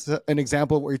that that's an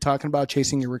example of what you're talking about,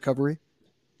 chasing your recovery?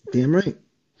 Damn right.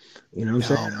 You know what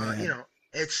I'm Oh saying? man.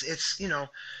 It's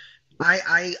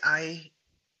I I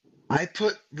I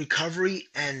put recovery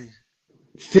and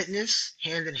fitness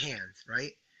hand in hand,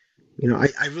 right?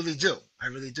 I really do. I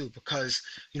really do because,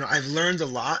 I've learned a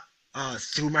lot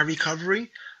through my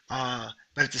recovery. But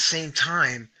at the same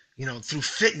time, through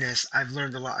fitness, I've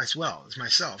learned a lot as well as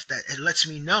myself. That it lets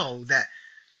me know that,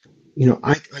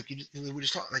 I like we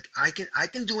just talked, like I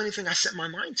can do anything I set my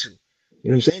mind to. You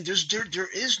know what I'm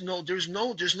saying?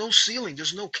 There's no ceiling.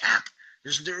 There's no cap.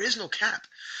 There is no cap.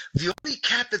 The only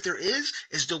cap that there is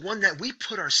the one that we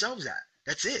put ourselves at.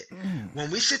 That's it. Mm. When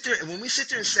we sit there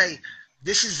and say,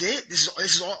 this is it. This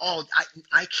is all.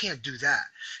 I can't do that.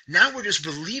 Now we're just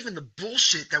believing the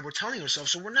bullshit that we're telling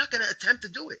ourselves. So we're not going to attempt to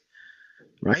do it,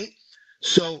 right?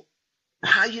 So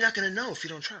how are you not going to know if you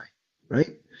don't try,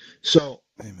 right? So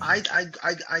I Amen.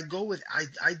 I I go with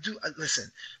I do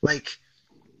listen. Like,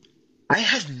 I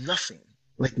had nothing,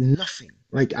 like nothing.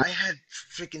 Like, I had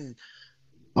freaking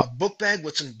a book bag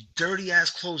with some dirty ass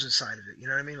clothes inside of it. You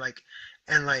know what I mean? Like,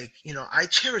 and like, I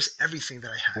cherish everything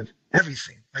that I have.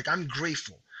 Everything. Like, I'm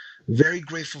grateful. Very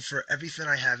grateful for everything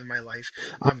I have in my life.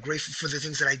 I'm grateful for the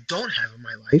things that I don't have in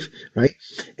my life, right?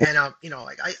 And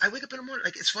like, I wake up in the morning,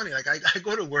 like, it's funny, like, I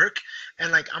go to work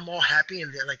and like I'm all happy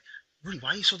and they're like, Rudy,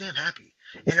 why are you so damn happy?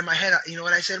 And in my head, you know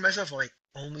what I say to myself? I'm like,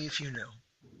 only if you knew.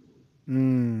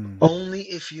 Mm. Only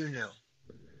if you knew.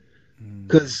 Mm.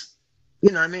 Because,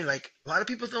 you know what I mean? Like, a lot of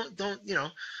people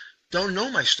don't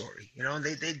know my story.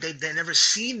 They never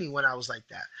seen me when I was like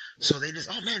that. So they just,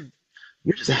 oh man,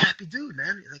 you're just a happy dude,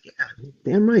 man. Like, yeah,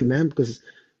 damn right, man. Because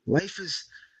life is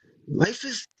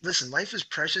listen, life is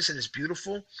precious and it's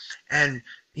beautiful, and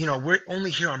we're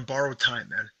only here on borrowed time,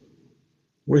 man.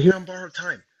 We're here on borrowed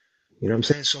time. You know what I'm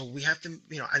saying? So we have to,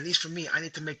 at least for me, I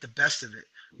need to make the best of it.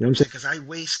 You know what I'm saying? Because I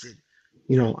wasted,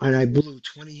 and I blew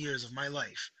 20 years of my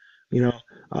life, you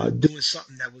know, doing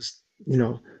something that was,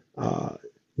 uh,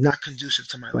 not conducive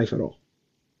to my life at all.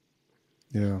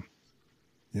 Yeah.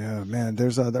 Yeah, man.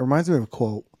 That reminds me of a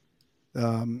quote.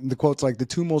 The quote's like, the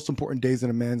two most important days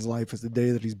in a man's life is the day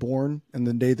that he's born and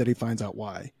the day that he finds out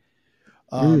why.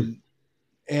 Mm. Um,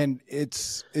 and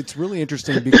it's really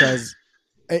interesting because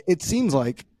it seems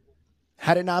like,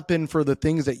 had it not been for the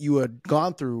things that you had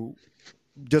gone through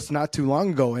just not too long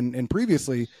ago and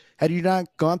previously, had you not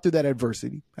gone through that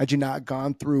adversity, had you not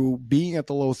gone through being at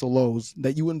the lowest of lows,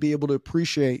 that you wouldn't be able to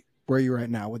appreciate where you're at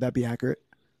now. Would that be accurate?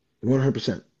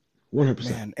 100%. 100%.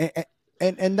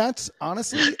 Man, and that's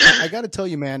honestly, I got to tell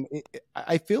you, man,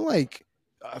 I feel like,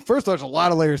 first there's a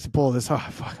lot of layers to pull this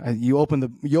off. Fuck, you open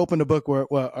the book where,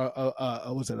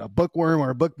 was it a bookworm or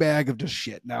a book bag of just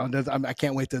shit? Now I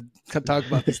can't wait to talk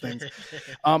about these things.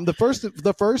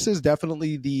 The first is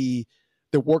definitely the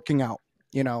working out.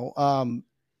 You know,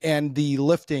 and the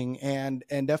lifting and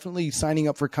definitely signing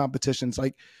up for competitions.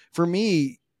 Like for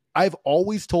me, I've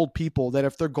always told people that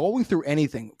if they're going through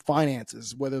anything,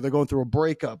 finances, whether they're going through a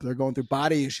breakup, they're going through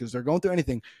body issues, they're going through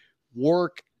anything,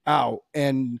 work out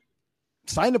and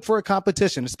sign up for a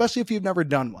competition, especially if you've never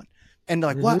done one. And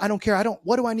like, Mm-hmm. what? I don't care.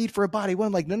 What do I need for a body? What?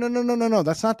 I'm like, no.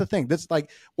 That's not the thing. That's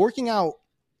like working out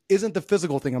isn't the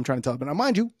physical thing I'm trying to tell you. But now,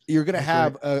 mind you, you're going to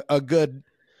That's right. have a good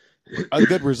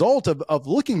result of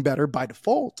looking better by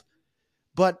default.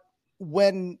 But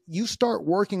when you start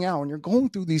working out and you're going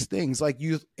through these things, like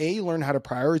you learn how to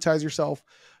prioritize yourself,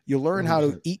 you learn how to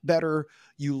 100%. eat better,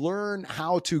 you learn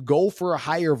how to go for a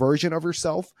higher version of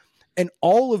yourself. And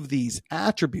all of these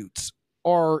attributes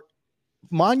are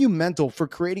monumental for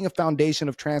creating a foundation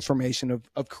of transformation,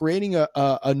 of creating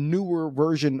a newer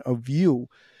version of you.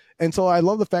 And so I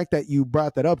love the fact that you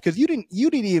brought that up because you didn't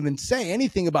even say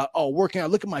anything about, oh, working out,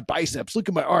 look at my biceps, look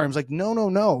at my arms. Like,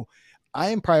 no.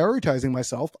 I am prioritizing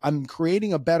myself. I'm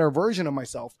creating a better version of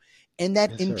myself. And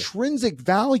that Yes, sir. intrinsic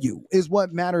value is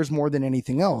what matters more than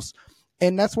anything else.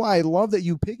 And that's why I love that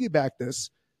you piggyback this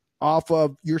off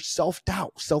of your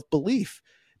self-doubt, self-belief,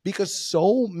 because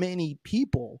so many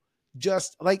people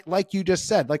just like you just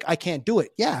said, like, I can't do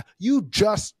it. Yeah, you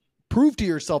just prove to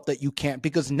yourself that you can't,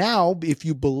 because now if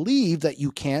you believe that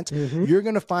you can't, Mm-hmm. you're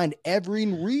going to find every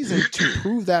reason to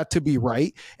prove that to be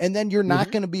right, and then you're not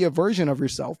Mm-hmm. going to be a version of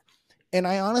yourself. And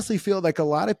I honestly feel like a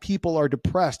lot of people are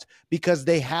depressed because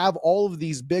they have all of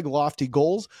these big lofty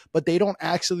goals, but they don't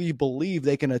actually believe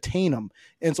they can attain them.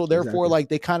 And so therefore, Exactly. like,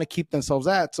 they kind of keep themselves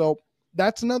at. So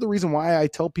that's another reason why I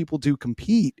tell people to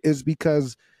compete, is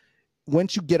because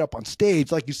once you get up on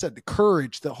stage, like you said, the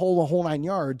courage, the whole 9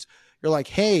 yards, you're like,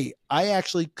 hey, I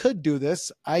actually could do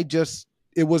this.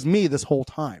 It was me this whole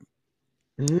time.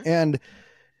 Mm-hmm. And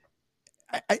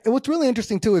what's really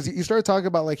interesting too is you started talking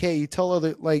about, like, hey, you tell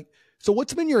other, like, so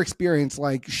what's been your experience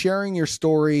like sharing your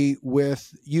story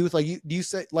with youth? Like, do you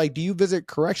say, like, do you visit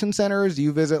correction centers? Do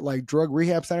you visit like drug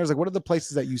rehab centers? Like, what are the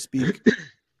places that you speak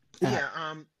at? Yeah,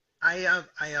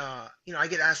 I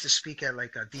get asked to speak at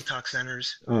like detox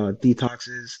centers,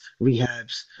 detoxes,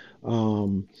 rehabs.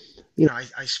 Um,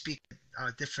 I speak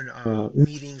at different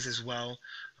meetings as well.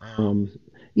 Um,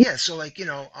 yeah, so like,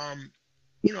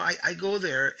 I go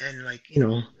there and like,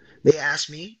 they ask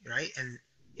me, right? And,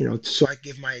 so I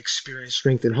give my experience,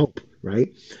 strength, and hope, right?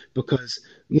 Because,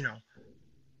 you know,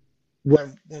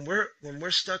 when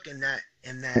we're stuck in that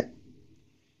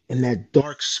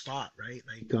dark spot, right?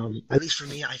 Like, at least for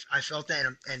me, I felt that,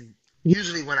 and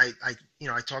usually when I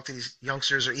talk to these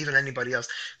youngsters or even anybody else,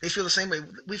 they feel the same way.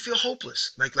 We feel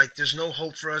hopeless, like there's no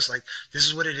hope for us. Like this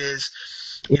is what it is,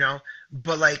 you know.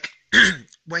 But like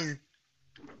when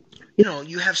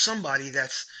you have somebody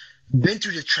that's been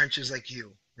through the trenches like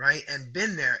you, right, and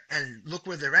been there, and look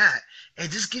where they're at, and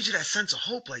it just gives you that sense of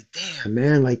hope. Like, damn,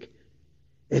 man, like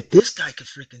if this guy could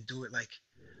freaking do it, like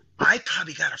I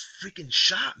probably got a freaking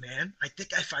shot, man. I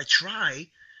think if I try,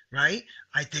 right,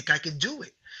 I think I could do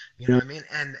it. You know what I mean?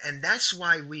 And that's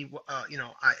why we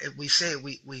say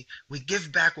we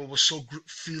give back what was so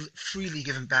freely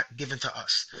given to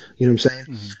us. You know what I'm saying?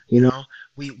 Mhm. You know,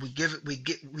 we give it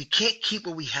we can't keep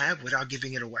what we have without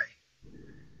giving it away.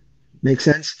 Make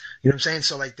sense? You know what I'm saying?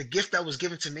 So like the gift that was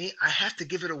given to me, I have to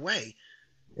give it away.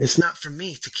 It's not for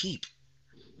me to keep.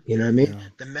 You know what I mean? Yeah.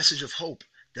 The message of hope,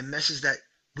 the message that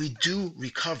we do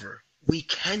recover, we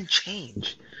can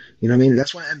change. You know what I mean?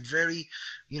 That's why I'm very,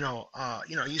 you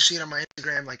see it on my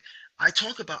Instagram. Like I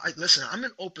talk about, listen, I'm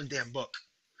an open damn book.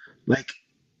 Like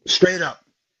straight up.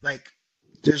 Like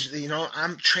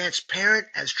I'm transparent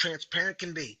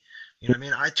can be. You know what I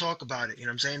mean? I talk about it. You know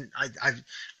what I'm saying? I've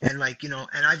and like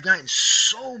and I've gotten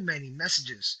so many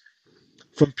messages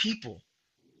from people,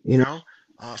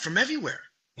 from everywhere.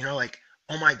 Like,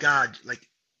 oh my God, like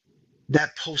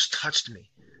that post touched me.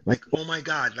 Like, oh my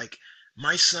God, like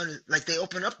my son, like they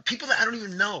open up people that I don't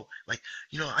even know. Like,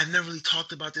 I've never really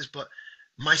talked about this, but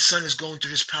my son is going through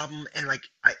this problem, and like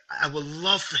I would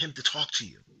love for him to talk to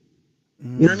you. You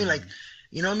know what I mean? Like,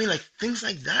 Mm. like things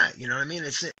like that. You know what I mean?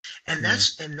 It's and Yeah.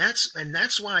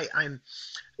 that's why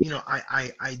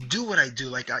I do what I do.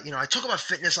 Like I talk about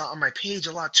fitness on my page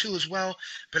a lot too as well.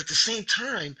 But at the same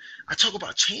time, I talk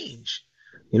about change.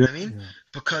 You know what I mean? Yeah.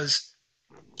 Because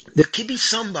there could be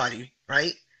somebody,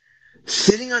 right,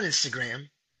 sitting on Instagram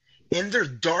in their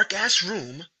dark ass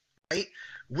room, right,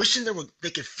 wishing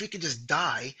they could freaking just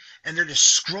die, and they're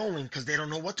just scrolling because they don't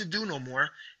know what to do no more,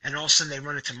 and all of a sudden they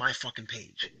run into my fucking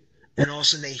page, and all of a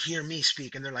sudden they hear me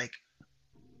speak, and they're like,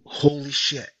 "Holy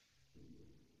shit!"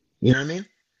 You know what I mean?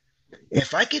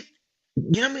 If I could,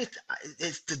 you know what I mean?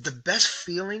 It's the best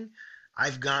feeling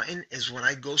I've gotten is when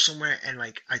I go somewhere and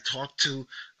like I talk to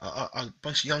a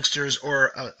bunch of youngsters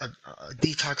or a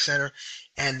detox center,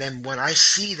 and then when I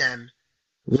see them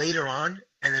later on,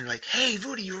 and then like, hey,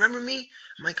 Rudy, you remember me?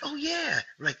 I'm like, oh yeah.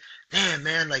 I'm like, damn,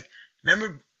 man, like,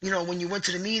 remember, when you went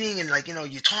to the meeting and like,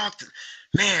 you talked,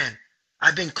 man,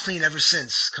 I've been clean ever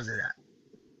since because of that.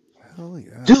 Hell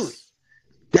Dude, yes.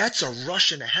 that's a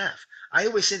rush and a half. I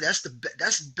always say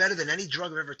that's better than any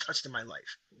drug I've ever touched in my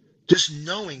life. Just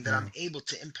knowing that Yeah. I'm able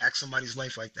to impact somebody's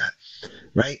life like that,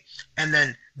 right? And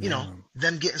then, Yeah.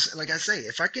 them getting, like I say,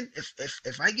 if I can,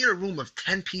 if I get a room of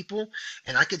 10 people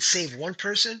and I could save one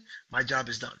person, my job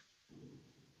is done.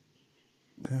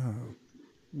 Yeah.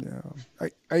 Yeah.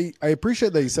 I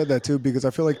appreciate that you said that too, because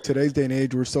I feel like today's day and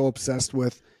age, we're so obsessed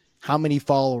with how many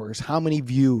followers, how many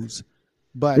views,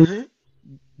 but Hmm.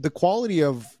 the quality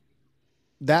of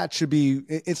that should be,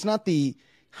 it's not the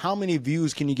how many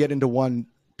views can you get into one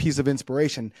piece of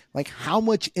inspiration, like how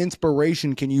much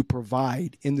inspiration can you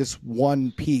provide in this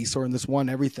one piece or in this one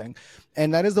everything.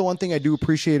 And that is the one thing I do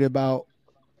appreciate about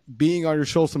being on your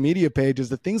social media page, is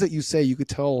the things that you say, you could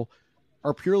tell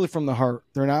are purely from the heart.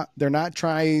 They're not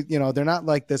trying, they're not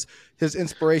like this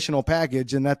inspirational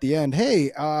package. And at the end,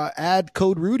 hey, add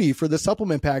code Rudy for the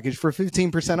supplement package for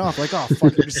 15% off. Like, oh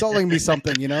fuck, you're selling me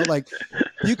something, like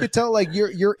you could tell like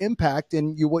your impact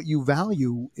and what you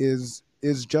value is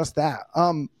just that.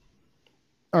 All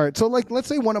right. So like, let's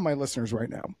say one of my listeners right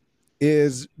now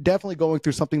is definitely going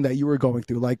through something that you were going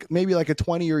through, like maybe like a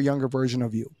 20 or younger version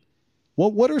of you.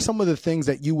 What are some of the things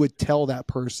that you would tell that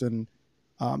person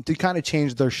to kind of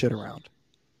change their shit around?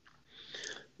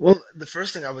 Well, the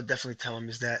first thing I would definitely tell them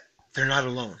is that they're not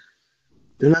alone.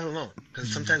 They're not alone because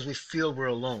Mm, sometimes we feel we're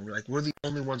alone. Like we're the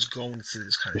only ones going through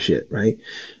this kind of shit, right?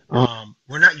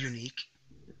 We're not unique.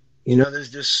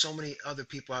 There's so many other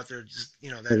people out there, just,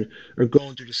 that are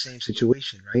going through the same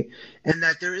situation, right? And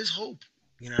that there is hope.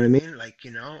 You know what I mean? Like,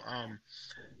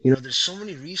 there's so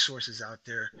many resources out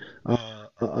there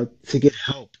to get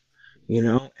help.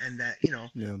 And that,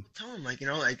 yeah. tell them like,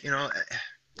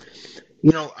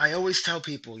 I always tell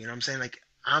people, what I'm saying, like,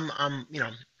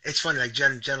 it's funny, like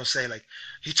Jen will say, like,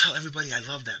 you tell everybody I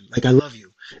love them, like I love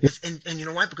you. And you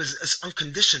know why? Because it's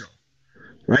unconditional,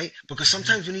 right? Because Mm-hmm.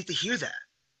 sometimes we need to hear that.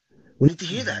 We need to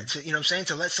hear Mm-hmm. that to, what I'm saying,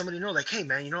 to let somebody know, like, hey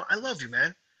man, I love you,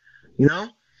 man. You know?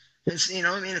 It's, what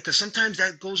I mean, because sometimes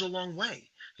that goes a long way.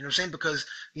 You know what I'm saying? Because,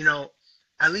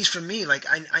 at least for me, like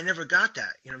I never got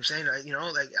that. You know what I'm saying?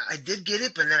 Like I did get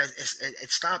it, but then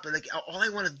it stopped. And like all I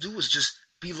want to do was just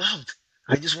be loved.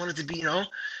 I just wanted to be,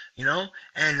 you know,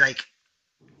 and like,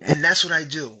 and that's what I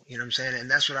do. You know what I'm saying? And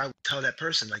that's what I would tell that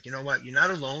person. Like, you know what? You're not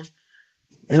alone,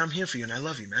 and I'm here for you, and I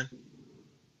love you, man.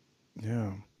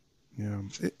 Yeah. Yeah.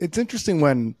 It's interesting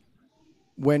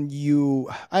when you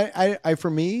I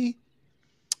for me,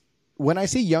 when I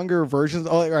see younger versions,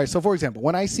 oh, all right. So for example,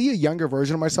 when I see a younger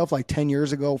version of myself, like 10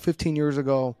 years ago, 15 years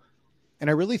ago, and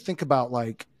I really think about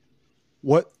like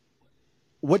what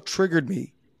what triggered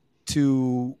me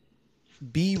to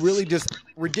be really just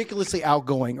ridiculously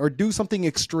outgoing or do something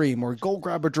extreme or go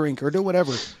grab a drink or do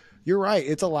whatever. You're right.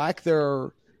 It's a lack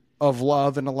there of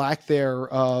love and a lack there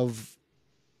of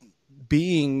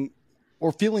being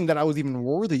or feeling that I was even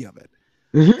worthy of it.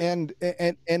 Hmm. And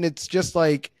it's just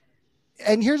like,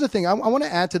 and here's the thing, I want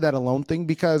to add to that alone thing,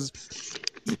 because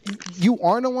you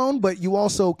aren't alone, but you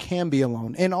also can be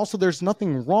alone. And also, there's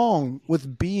nothing wrong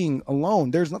with being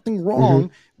alone. There's nothing Hmm.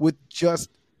 wrong with just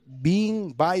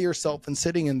being by yourself and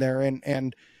sitting in there.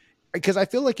 And because I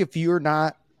feel like if you're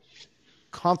not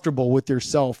comfortable with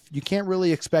yourself, you can't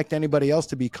really expect anybody else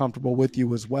to be comfortable with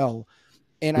you as well.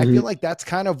 And I feel Hmm. like that's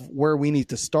kind of where we need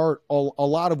to start. A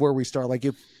lot of where we start. Like,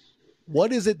 if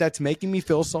what is it that's making me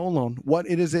feel so alone? What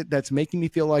is it that's making me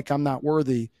feel like I'm not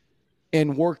worthy?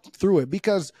 And work through it,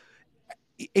 because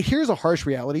here's a harsh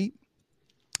reality.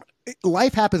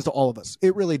 Life happens to all of us.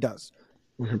 It really does.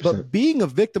 100%. But being a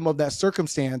victim of that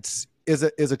circumstance is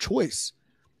a choice.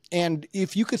 And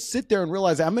if you could sit there and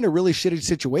realize I'm in a really shitty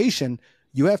situation,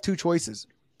 you have two choices.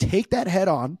 Take that head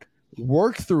on,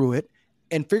 work through it,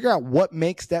 and figure out what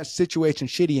makes that situation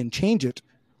shitty and change it,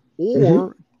 Hmm.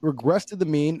 or regress to the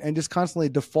mean and just constantly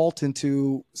default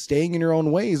into staying in your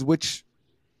own ways, which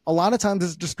a lot of times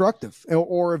is destructive,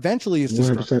 or eventually is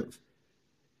 100%. destructive.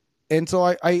 And so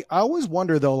I always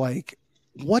wonder though, like,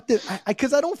 what did I,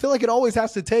 because I don't feel like it always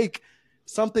has to take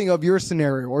something of your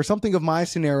scenario or something of my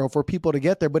scenario for people to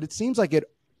get there, but it seems like it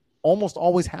almost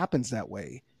always happens that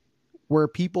way, where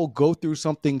people go through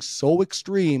something so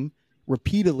extreme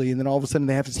repeatedly, and then all of a sudden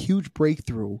they have this huge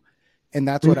breakthrough, and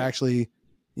that's what Hmm. actually,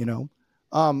 you know,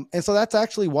 and so that's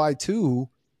actually why too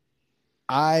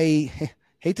I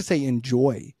hate to say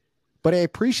enjoy, But I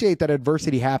appreciate that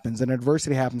adversity happens, and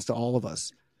adversity happens to all of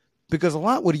us. Because a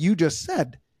lot what you just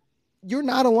said, you're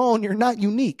not alone, you're not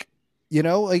unique. You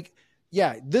know, like,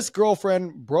 yeah, this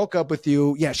girlfriend broke up with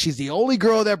you. Yeah, she's the only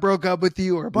girl that broke up with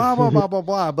you, or blah, blah, blah, blah,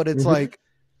 blah. But it's Hmm. like,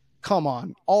 come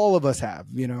on, all of us have,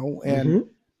 you know. Hmm.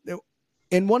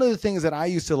 And one of the things that I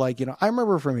used to like, you know, I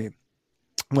remember for me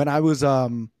when I was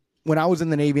in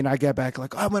the Navy and I get back,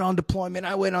 like, I went on deployment,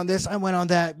 I went on this, I went on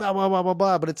that, blah, blah, blah, blah,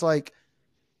 blah. But it's like,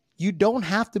 you don't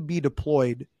have to be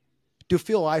deployed to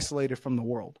feel isolated from the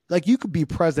world. Like, you could be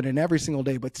president every single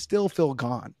day, but still feel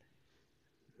gone.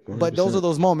 But those are 100%.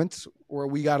 those moments where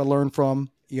we got to learn from,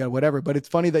 you know, whatever. But it's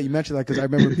funny that you mentioned that, because I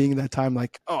remember being in that time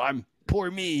like, oh, I'm poor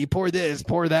me, poor this,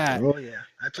 poor that. Oh yeah,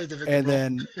 I played the victim And role.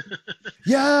 then,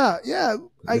 yeah, yeah.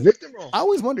 The I, victim role. I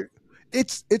always wonder,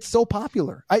 it's so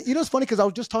popular. You know, it's funny because I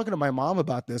was just talking to my mom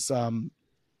about this,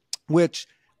 which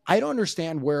I don't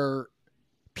understand where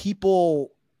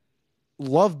people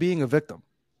love being a victim.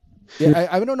 Yeah,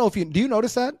 I don't know if do you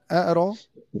notice that at all?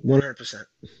 100%.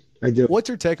 I do. What's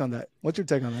your take on that? What's your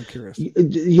take on that? I'm curious.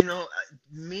 You know,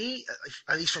 me,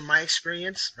 at least from my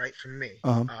experience, right? From me,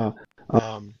 Uh-huh.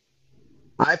 um,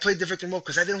 I played the victim role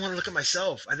because I didn't want to look at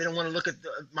myself. I didn't want to look at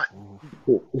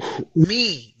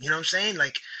me. You know what I'm saying?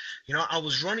 Like, you know, I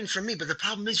was running from me, but the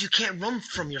problem is you can't run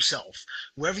from yourself.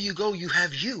 Wherever you go, you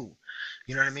have you.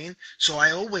 You know what I mean? So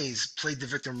I always played the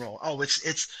victim role. Oh,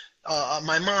 it's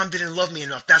my mom didn't love me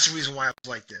enough. That's the reason why I was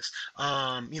like this.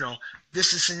 You know,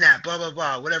 this and that, blah blah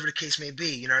blah, whatever the case may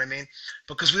be. You know what I mean?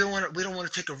 Because we don't want to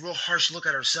take a real harsh look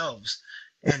at ourselves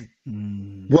and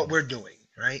what Mm. we're doing,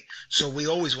 right? So we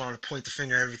always want to point the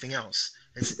finger at everything else.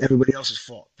 It's everybody else's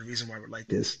fault. The reason why we're like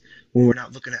this, when we're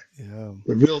not looking at Yeah.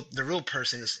 the real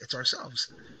person, is it's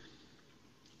ourselves.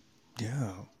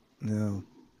 Yeah. Yeah.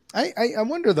 I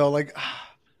wonder though, like,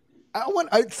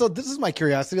 so this is my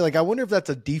curiosity. Like, I wonder if that's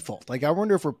a default. Like, I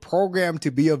wonder if we're programmed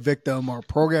to be a victim or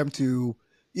programmed to,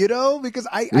 you know, because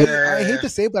I hate Yeah. to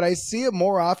say it, but I see it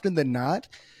more often than not.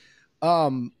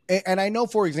 And I know,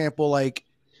 for example, like,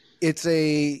 it's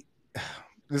a,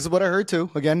 this is what I heard too.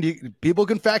 Again, people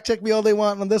can fact check me all they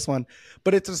want on this one,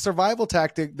 but it's a survival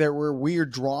tactic that we're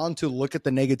drawn to look at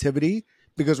the negativity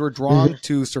because we're Hmm. drawn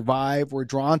to survive. We're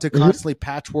drawn to Hmm. constantly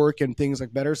patchwork and things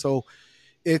like better. So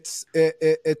it's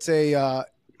a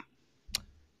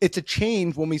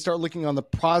change when we start looking on the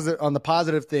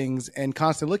positive things and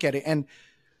constantly look at it. And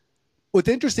what's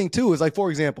interesting too is, like, for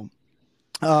example,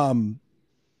 um,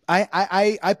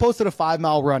 I posted a 5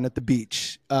 mile run at the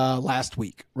beach last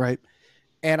week, right?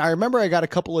 And I remember I got a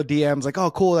couple of DMs like,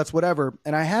 "Oh, cool, that's whatever."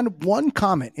 And I had one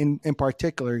comment in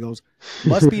particular. He goes,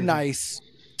 "Must be nice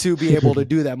to be able to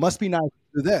do that. Must be nice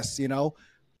to do this, you know."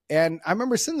 And I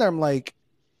remember sitting there, I'm like,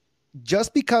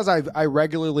 just because I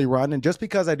regularly run and just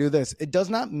because I do this, it does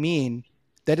not mean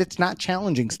that it's not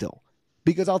challenging still.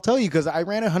 Because I'll tell you, because I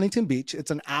ran at Huntington Beach, it's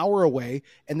an hour away,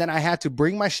 and then I had to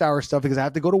bring my shower stuff because I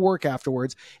have to go to work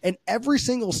afterwards. And every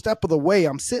single step of the way,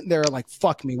 I'm sitting there like,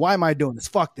 fuck me, why am I doing this?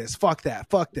 Fuck this, fuck that,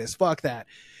 fuck this, fuck that.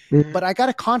 Hmm. But I got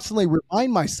to constantly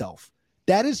remind myself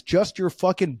that is just your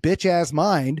fucking bitch ass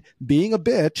mind being a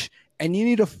bitch, and you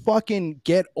need to fucking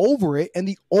get over it. And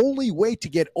the only way to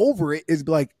get over it is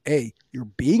be like, hey, you're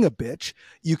being a bitch.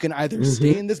 You can either Hmm.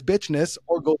 stay in this bitchness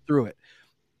or go through it.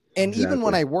 And even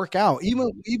when Exactly. I work out,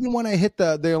 even when I hit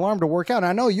the alarm to work out, and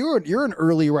I know you're an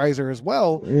early riser as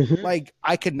well. Hmm. Like,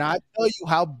 I could not tell you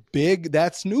how big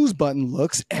that snooze button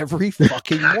looks every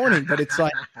fucking morning, but it's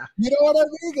like, you know what I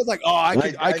mean? It's like, oh,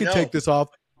 I I could take know. this off.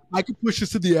 I could push this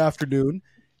to the afternoon,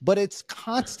 but it's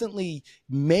constantly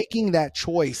making that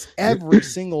choice every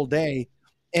single day.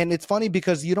 And it's funny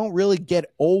because you don't really get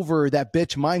over that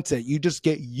bitch mindset. You just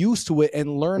get used to it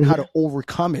and learn how Hmm. to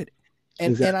overcome it.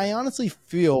 And Exactly. I honestly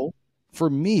feel, for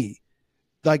me,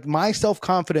 like, my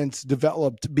self-confidence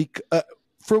developed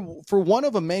for one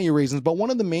of the many reasons, but one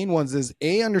of the main ones is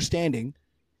a understanding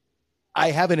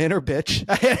I have an inner bitch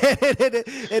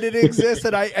and it exists,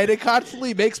 and it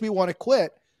constantly makes me want to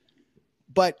quit.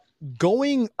 But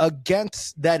going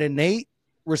against that innate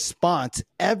response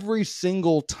every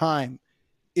single time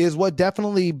is what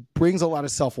definitely brings a lot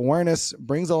of self-awareness,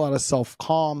 brings a lot of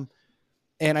self-calm.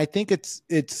 And I think it's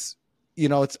you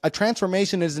know, it's a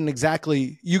transformation isn't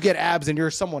exactly you get abs and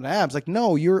you're someone abs. Like,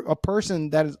 no, you're a person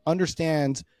that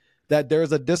understands that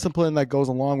there's a discipline that goes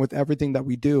along with everything that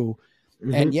we do.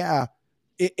 Hmm. And yeah,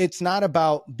 it's not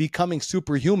about becoming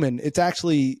superhuman. It's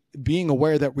actually being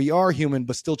aware that we are human,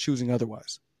 but still choosing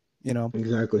otherwise. You know.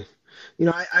 Exactly. You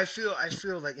know, I feel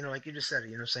like, you know, like you just said it,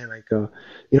 you know what I'm saying? Like,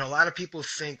 you know, a lot of people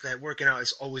think that working out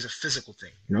is always a physical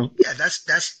thing, you know? Yeah,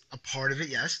 that's a part of it,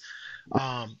 yes.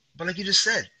 But like you just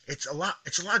said, it's a lot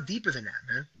deeper than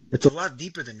that, man. It's a lot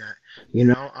deeper than that. You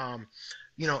know,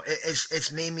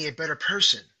 it's made me a better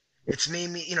person. It's made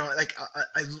me, like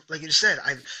like you said,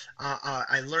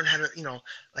 I learned how to,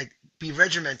 like be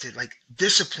regimented, like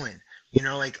discipline,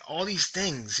 like all these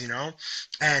things,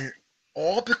 and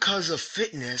all because of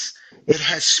fitness, it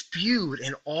has spewed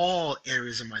in all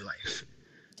areas of my life.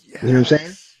 You know what I'm saying?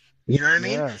 Yes. You know what I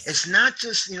mean? Yes. It's not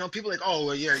just, people like, oh,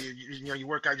 well, yeah, you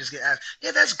work out, just get ass.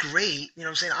 Yeah, that's great. You know what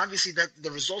I'm saying? Obviously, that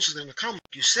the results are going to come,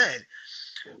 like you said,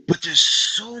 but there's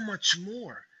so much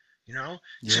more. Yeah.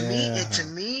 To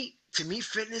me,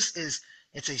 fitness is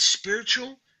it's a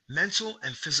spiritual, mental,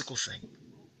 and physical thing.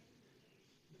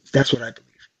 That's what I believe.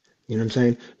 You know what I'm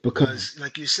saying? Yeah. Because,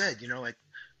 like you said, you know,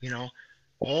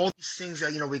 all these things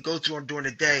that we go through during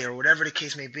the day or whatever the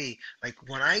case may be. Like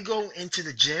when I go into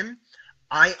the gym,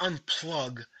 I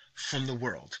unplug from the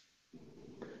world.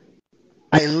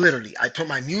 I put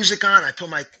my music on, I put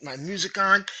my music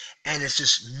on, and it's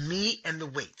just me and the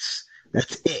weights.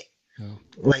 That's it. Yeah.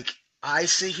 Like I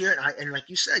sit here and like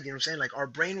you said, what I'm saying? Like our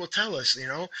brain will tell us,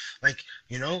 like,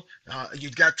 you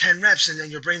got 10 reps and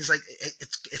then your brain's like,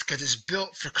 it's because it's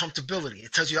built for comfortability.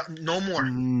 It tells you no more.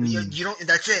 Mm. You don't,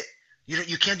 that's it.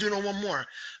 You can't do no one more.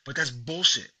 But that's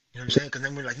bullshit. You know what I'm saying? Because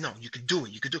then we're like, no, you can do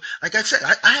it. You can do it. Like I said,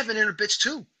 I have an inner bitch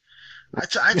too. I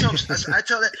tell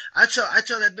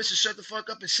that bitch to shut the fuck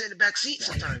up and sit in the back seat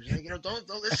sometimes.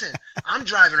 Don't listen. I'm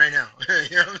driving right now.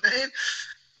 You know what I'm saying?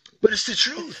 But it's the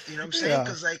truth. You know what I'm saying? Yeah.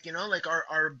 Because like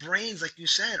our brains, like you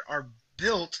said, are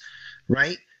built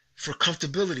right for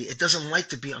comfortability. It doesn't like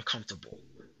to be uncomfortable.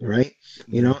 Right?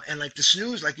 Yeah. And like the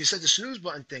snooze, like you said, the snooze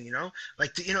button thing.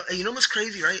 Like what's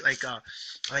crazy, right?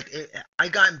 I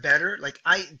gotten better. Like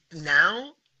I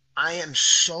am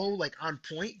so like on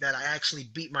point that I actually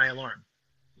beat my alarm.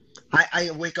 I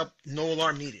wake up, no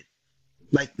alarm needed.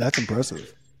 Like That's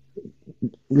impressive.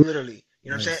 literally,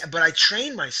 what I'm saying? Nice. But I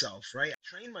train myself, right? I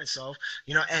train myself,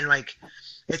 and like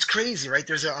it's crazy, right?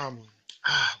 There's I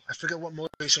forget what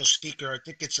motivational speaker. I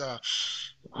think it's oh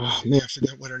man, I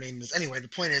forget what her name is. Anyway, the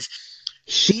point is,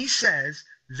 she says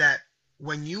that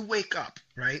when you wake up,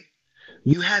 right,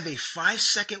 you have a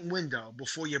 5-second window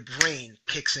before your brain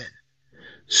kicks in.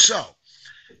 So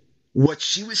what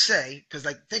she would say, because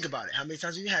like think about it, how many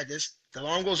times have you had this? The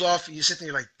alarm goes off, and you sit there,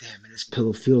 you're like, damn, man, this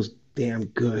pillow feels damn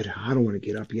good. I don't want to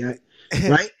get up yet,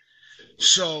 right?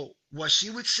 So what she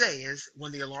would say is,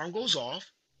 when the alarm goes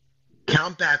off,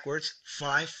 count backwards,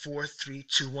 5, 4, 3,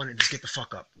 2, 1, and just get the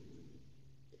fuck up.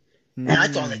 And I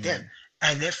thought like, damn, Mm.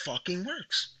 and it fucking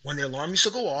works. When the alarm used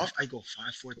to go off, I go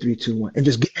 5, 4, 3, 2, 1, and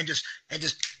just get and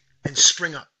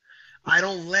spring up. I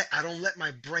don't let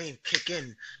my brain kick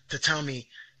in to tell me,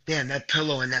 damn, that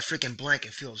pillow and that freaking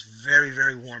blanket feels very,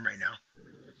 very warm right now.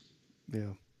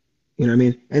 Yeah. You know what I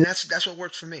mean? And that's what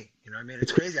worked for me. You know what I mean?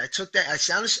 It's crazy. I took that. I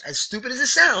sound as stupid as it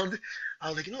sound. I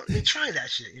was like, let me try that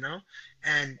shit.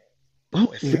 And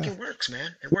oh, it Yeah. freaking works,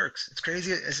 man. It works. It's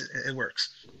crazy. It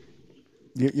works.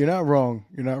 You're not wrong.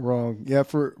 You're not wrong. Yeah.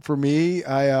 For me,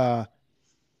 I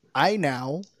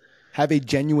now have a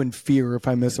genuine fear if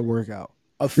I miss a workout,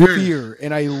 a Mm. fear,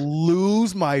 and I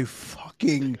lose my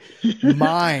fucking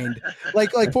mind.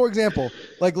 Like for example,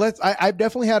 like I've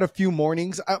definitely had a few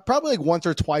mornings, probably like once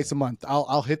or twice a month.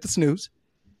 I'll hit the snooze,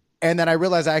 and then I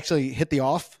realize I actually hit the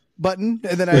off button,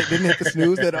 and then I didn't hit the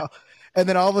snooze. And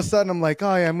then all of a sudden I'm like,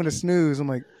 oh yeah, I'm gonna snooze. I'm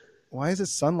like, why is it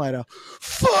sunlight out?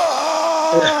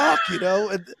 Fuck,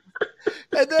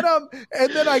 and then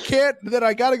I can't. Then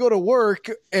I got to go to work,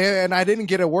 and I didn't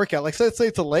get a workout. Like, so let's say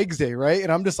it's a legs day, right?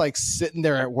 And I'm just like sitting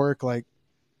there at work, like,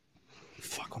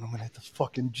 fuck, when I'm gonna hit the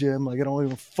fucking gym, like I don't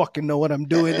even fucking know what I'm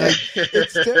doing. Like,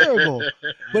 it's terrible. I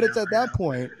But know. it's at I that know.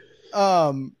 point.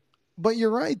 Um, but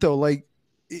you're right though. Like,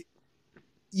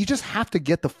 you just have to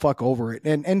get the fuck over it.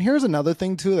 And here's another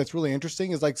thing too that's really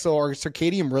interesting is like, so our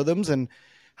circadian rhythms and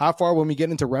how far when we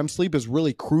get into REM sleep is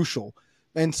really crucial.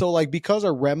 And so like, because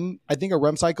I think our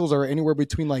REM cycles are anywhere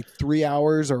between like 3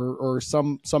 hours or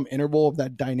some interval of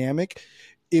that dynamic.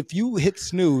 If you hit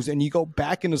snooze and you go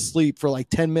back into sleep for like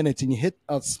 10 minutes and you hit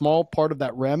a small part of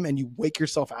that REM and you wake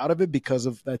yourself out of it because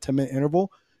of that 10-minute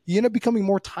interval, you end up becoming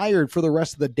more tired for the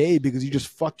rest of the day because you just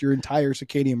fucked your entire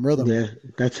circadian rhythm. Yeah,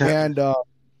 that's happened. And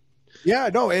yeah,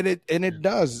 no, and it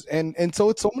does, and so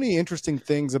it's so many interesting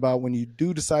things about when you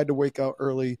do decide to wake up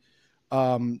early.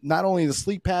 Not only the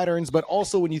sleep patterns, but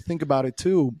also when you think about it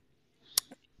too,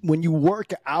 when you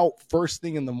work out first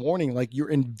thing in the morning, like you're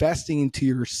investing into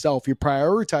yourself, you're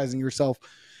prioritizing yourself,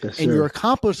 Yes, and you're sir.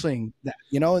 accomplishing that,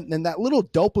 and that little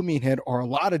dopamine hit or a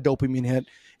lot of dopamine hit,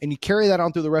 and you carry that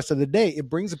on through the rest of the day. It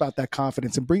brings about that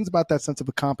confidence. It brings about that sense of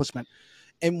accomplishment.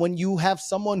 And when you have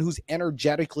someone who's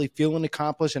energetically feeling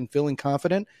accomplished and feeling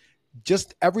confident,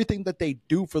 just everything that they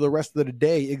do for the rest of the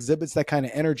day exhibits that kind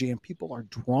of energy, and people are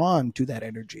drawn to that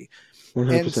energy. And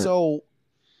 100%. so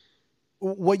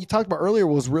what you talked about earlier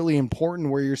was really important,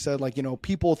 where you said, like,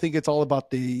 people think it's all about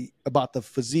the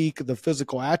physique, the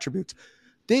physical attributes.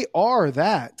 They are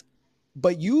that,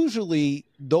 but usually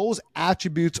those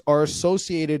attributes are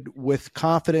associated with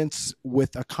confidence,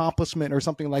 with accomplishment, or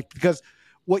something, like, because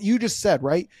what you just said,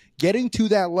 right? Getting to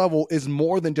that level is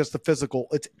more than just the physical.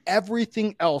 It's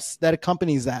everything else that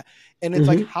accompanies that. And it's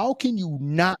like, Hmm. how can you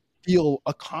not feel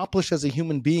accomplished as a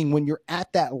human being when you're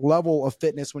at that level of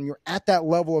fitness, when you're at that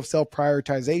level of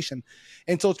self-prioritization?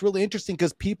 And so it's really interesting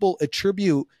because people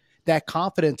attribute that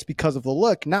confidence because of the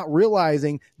look, not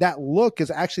realizing that look is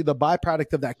actually the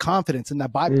byproduct of that confidence and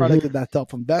that byproduct Hmm. of that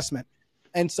self-investment.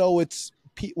 And so it's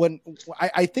when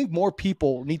I think more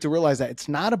people need to realize that it's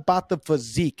not about the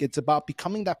physique. It's about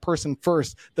becoming that person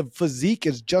first. The physique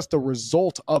is just a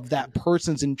result of that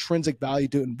person's intrinsic value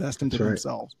to invest into That's right.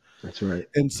 themselves. That's right.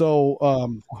 And so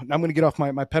I'm going to get off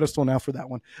my pedestal now for that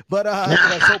one, but for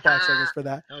my soapbox, I guess, That for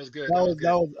that. was good. That That was was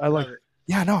good. I like. Love it.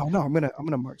 Yeah, no. I'm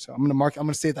gonna mark. So I'm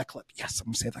gonna save that clip. Yes, I'm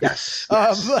gonna save that clip. Yes. Um,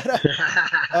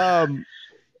 Yes.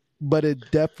 but but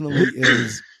it definitely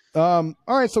is. All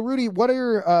right. So Rudy, what are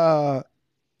your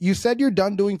you said you're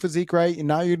done doing physique, right? And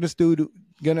now you're just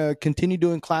gonna continue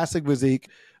doing classic physique.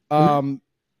 Mhm. Um,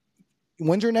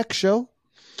 when's your next show?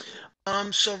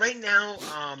 So right now,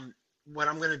 what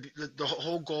I'm gonna be, the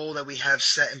whole goal that we have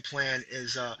set and planned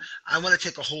is, I want to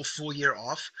take a whole full year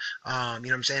off. You know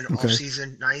what I'm saying? Off Okay.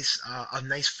 season, nice, a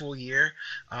nice full year,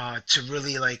 to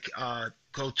really like,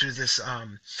 go through this,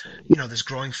 this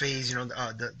growing phase,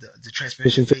 the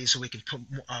transformation phase, so we can put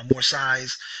more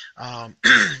size, um,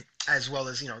 as well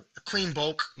as, a clean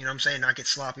bulk, you know what I'm saying? Not get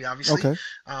sloppy, obviously. Okay.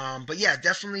 But yeah,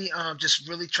 definitely, just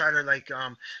really try to like,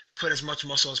 put as much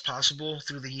muscle as possible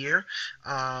through the year.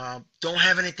 Don't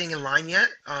have anything in line yet,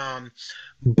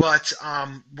 but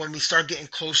when we start getting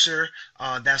closer,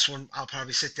 that's when I'll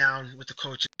probably sit down with the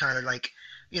coach and kind of like,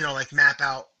 like map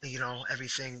out,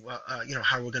 everything,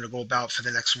 how we're gonna go about for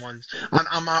the next one.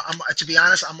 To be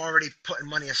honest, I'm already putting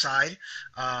money aside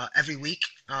every week.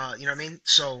 You know what I mean?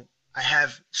 So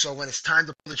when it's time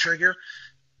to pull the trigger,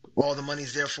 all the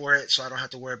money's there for it, so I don't have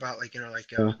to worry about like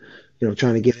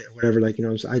trying to get it or whatever. Like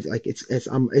so I like it's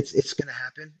gonna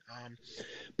happen.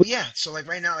 But yeah, so like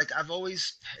right now, like I've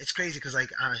always, it's crazy because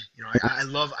like I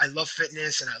love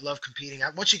fitness and I love competing.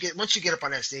 Once you get up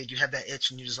on that stage, you have that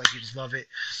itch and you just love it.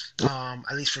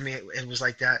 At least for me, it was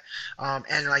like that.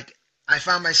 And like I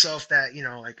found myself that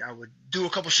like I would do a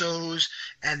couple shows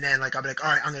and then like I'd be like,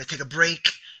 all right, I'm gonna take a break,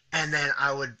 and then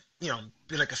I would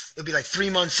it'd be like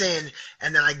 3 months in,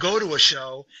 and then I go to a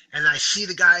show and I see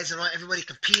the guys and everybody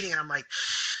competing, and I'm like,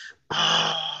 oh,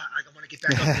 I want to get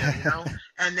back up there,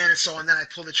 and then I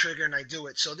pull the trigger and I do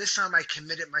it. So this time I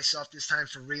committed myself this time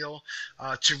for real,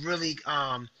 to really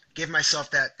give myself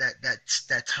that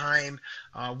time,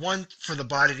 one for the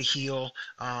body to heal,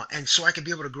 and so I could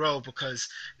be able to grow, because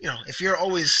if you're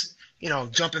always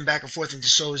jumping back and forth into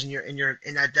shows and you're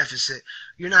in that deficit,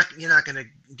 you're not going to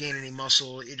gain any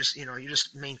muscle. You're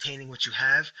just maintaining what you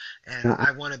have, and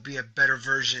I want to be a better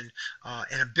version,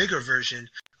 and a bigger version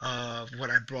of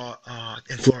what I brought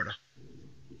in Florida.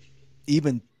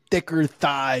 Even thicker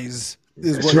thighs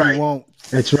is That's what you right. want.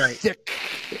 That's right. Thick.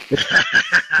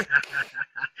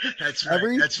 That's right.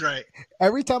 Every That's right.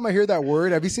 every time I hear that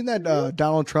word, have you seen that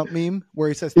Donald Trump meme where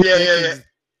he says Yeah, thick? yeah, yeah.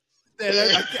 And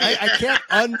I can't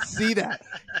unsee that.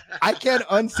 I can't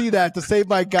unsee that to save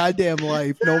my goddamn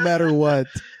life, no matter what.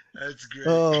 That's great.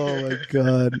 Oh my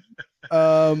god.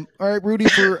 All right, Rudy,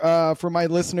 for my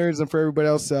listeners and for everybody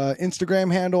else,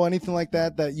 Instagram handle, anything like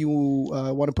that you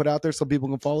want to put out there so people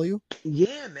can follow you?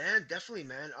 Yeah, man, definitely,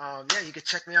 man. Yeah, you can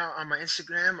check me out on my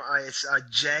Instagram. It's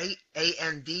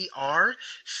JANDR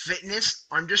fitness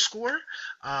underscore.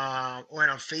 Or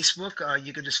on Facebook,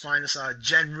 you can just find us,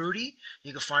 Jen Rudy.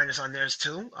 You can find us on theirs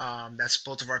too. That's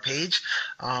both of our page.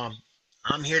 Um,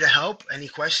 I'm here to help. Any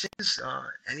questions?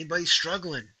 Anybody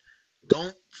struggling?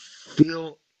 Don't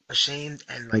feel ashamed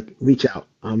and like reach out.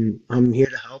 I'm here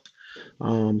to help.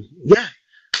 Yeah,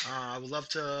 I would love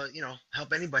to,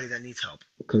 help anybody that needs help,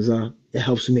 because it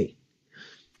helps me.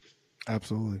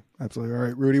 Absolutely. Absolutely. All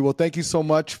right, Rudy. Well, thank you so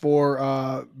much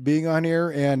for being on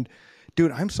here. And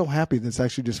Dude, I'm so happy this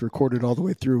actually just recorded all the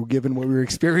way through, given what we were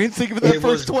experiencing for that It first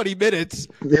was 20 minutes.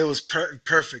 it was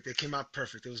perfect. It came out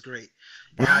perfect. It was great.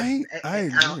 Right? I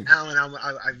agree. Alan,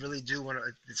 I really do want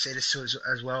to say this to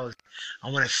as well.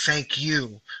 I want to thank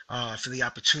you for the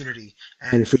opportunity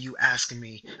and for you asking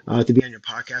me to be on your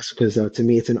podcast because to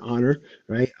me it's an honor,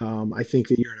 right? I think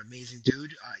that you're an amazing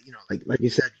dude. Like you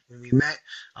said when we met,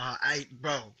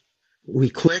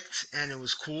 we clicked and it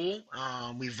was cool.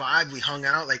 We vibed, we hung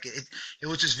out. It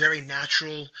was just very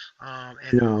natural.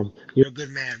 And you're a good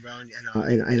man, bro.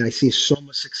 And I see so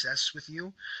much success with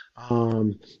you.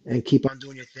 And keep on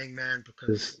doing your thing, man.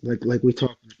 Because like we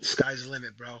talked, sky's the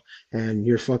limit, bro. And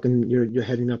you're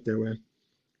heading up there, man.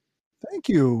 Thank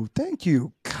you. Thank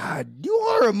you. God, you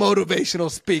are a motivational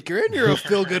speaker and you're a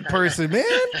feel good person, man.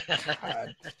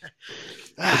 God.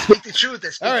 I speak the truth.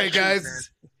 All right, guys.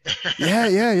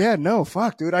 Yeah. No,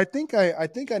 fuck, dude. I think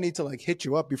I need to like hit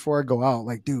you up before I go out.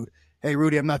 Like, dude, hey,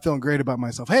 Rudy, I'm not feeling great about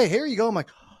myself. Hey, here you go. I'm like,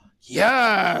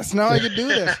 yes, now I can do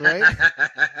this, right?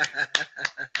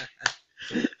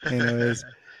 Anyways.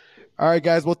 All right,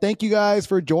 guys. Well, thank you guys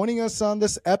for joining us on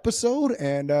this episode.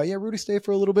 And Rudy, stay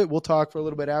for a little bit. We'll talk for a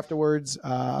little bit afterwards.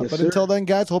 But until then,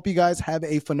 guys, hope you guys have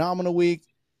a phenomenal week.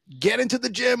 Get into the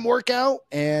gym, work out,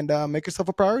 and make yourself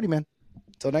a priority, man.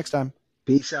 Until next time.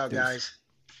 Peace out, guys.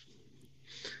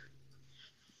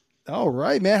 All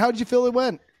right, man. How did you feel it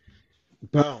went?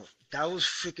 Bro, that was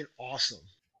freaking awesome.